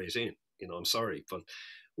he's over 18. I'm sorry. But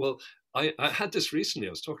Well, I had this recently.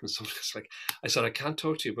 I was talking to someone. It's like, I said, I can't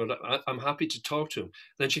talk to you, but I'm happy to talk to him.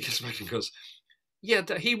 Then she gets back and goes, yeah,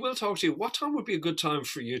 he will talk to you. What time would be a good time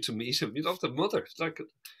for you to meet him? You don't have the mother. Like,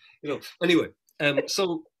 anyway,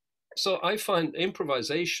 so I find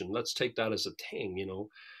improvisation, let's take that as a thing,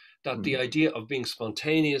 that the idea of being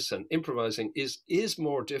spontaneous and improvising is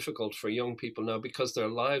more difficult for young people now because their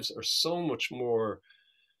lives are so much more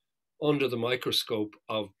under the microscope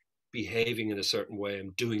of behaving in a certain way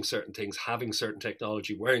and doing certain things, having certain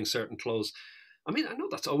technology, wearing certain clothes. I mean, I know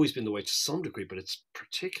that's always been the way to some degree, but it's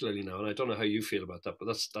particularly now, and I don't know how you feel about that, but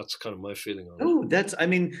that's kind of my feeling on it. Oh, I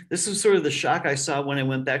mean, this is sort of the shock I saw when I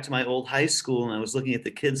went back to my old high school and I was looking at the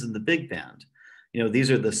kids in the big band. These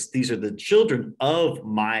are the children of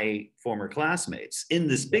my former classmates in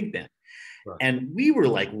this big band. Right. And we were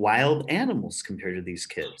like wild animals compared to these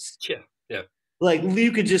kids. Yeah, yeah. Like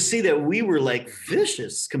you could just see that we were like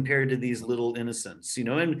vicious compared to these little innocents,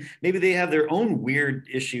 and maybe they have their own weird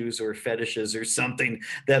issues or fetishes or something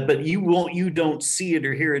but you don't see it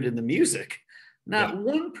or hear it in the music. Not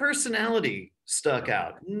one personality stuck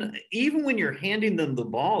out. Even when you're handing them the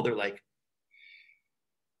ball, they're like,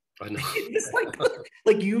 I know. It's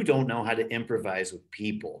like you don't know how to improvise with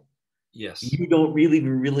people. Yes. You don't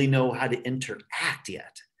really know how to interact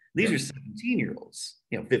yet. These are 17-year-olds,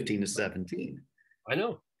 15 to 17. I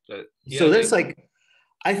know. So that's like,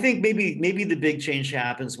 I think maybe the big change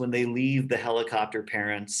happens when they leave the helicopter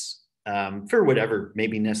parents for whatever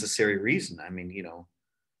maybe necessary reason. I mean,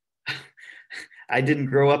 I didn't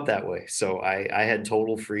grow up that way, so I had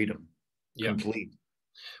total freedom, complete.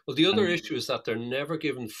 Well, the other issue is that they're never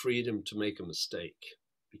given freedom to make a mistake.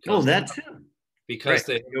 That too. Because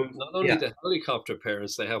they not only the helicopter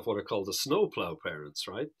parents, they have what are called the snowplow parents,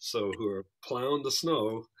 right? So who are plowing the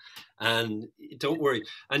snow, and don't worry,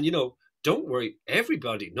 and don't worry,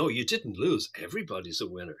 everybody. No, you didn't lose. Everybody's a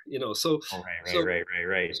winner. So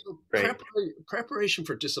right. So preparation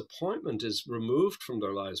for disappointment is removed from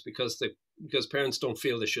their lives because parents don't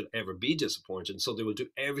feel they should ever be disappointed, so they will do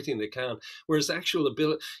everything they can. Whereas the actual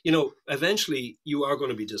ability, eventually you are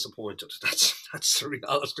going to be disappointed. That's the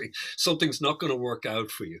reality. Something's not going to work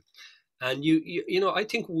out for you, and I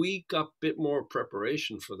think we got a bit more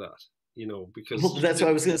preparation for that. Because that's what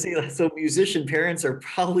I was going to say. So musician parents are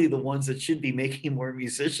probably the ones that should be making more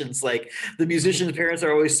musicians. Like the musicians' parents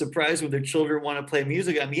are always surprised when their children want to play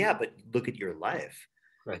music. I mean, yeah, but look at your life.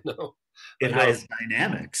 I know. It has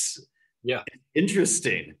dynamics. Yeah. It's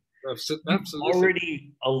interesting. Absolutely. You've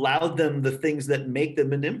already allowed them the things that make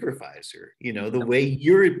them an improviser. The way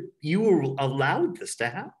you were allowed this to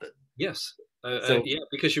happen. Yes.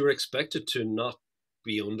 Because you were expected to not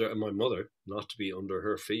be under my mother, not to be under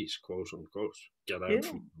her feet, quote unquote. Get out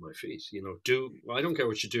from my feet. I don't care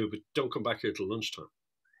what you do, but don't come back here till lunchtime.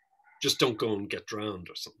 Just don't go and get drowned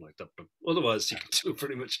or something like that. But otherwise, you can do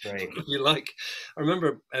pretty much what you like. I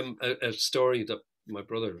remember a story that my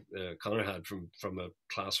brother Connor had from a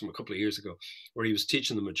class from a couple of years ago, where he was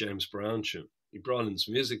teaching them a James Brown tune. He brought in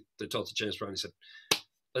some music. They taught the James Brown. He said,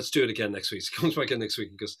 "Let's do it again next week." He comes back in next week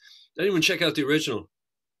and goes, "Anyone check out the original?"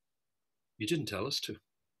 You didn't tell us to.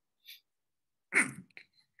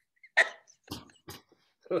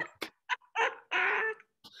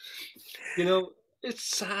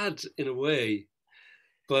 It's sad in a way,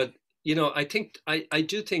 but I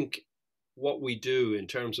do think what we do in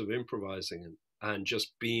terms of improvising and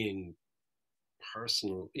just being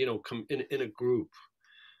personal, in a group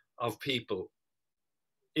of people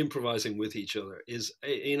improvising with each other is,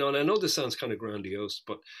 and I know this sounds kind of grandiose,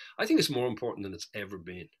 but I think it's more important than it's ever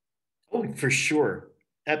been. Oh, for sure.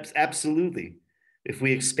 Absolutely. If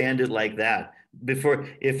we expand it like that,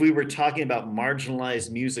 if we were talking about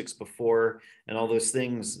marginalized musics before and all those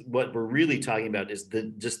things, what we're really talking about is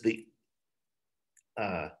the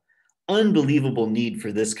unbelievable need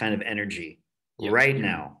for this kind of energy right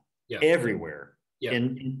now, everywhere,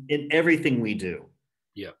 in everything we do.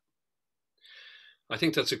 Yeah. I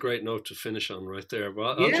think that's a great note to finish on right there.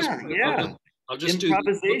 But I'll just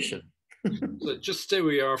improvisation. Just stay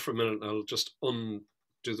where you are for a minute. I'll just undo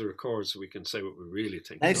the record so we can say what we really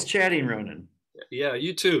think. Nice chatting, Ronan. Yeah,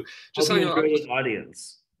 you too. Just hang on. Great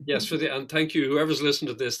audience. Yes, and thank you, whoever's listened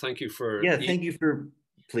to this. Thank you for thank you for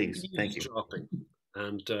thank you dropping.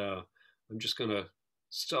 And I'm just gonna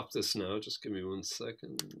stop this now. Just give me 1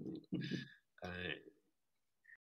 second.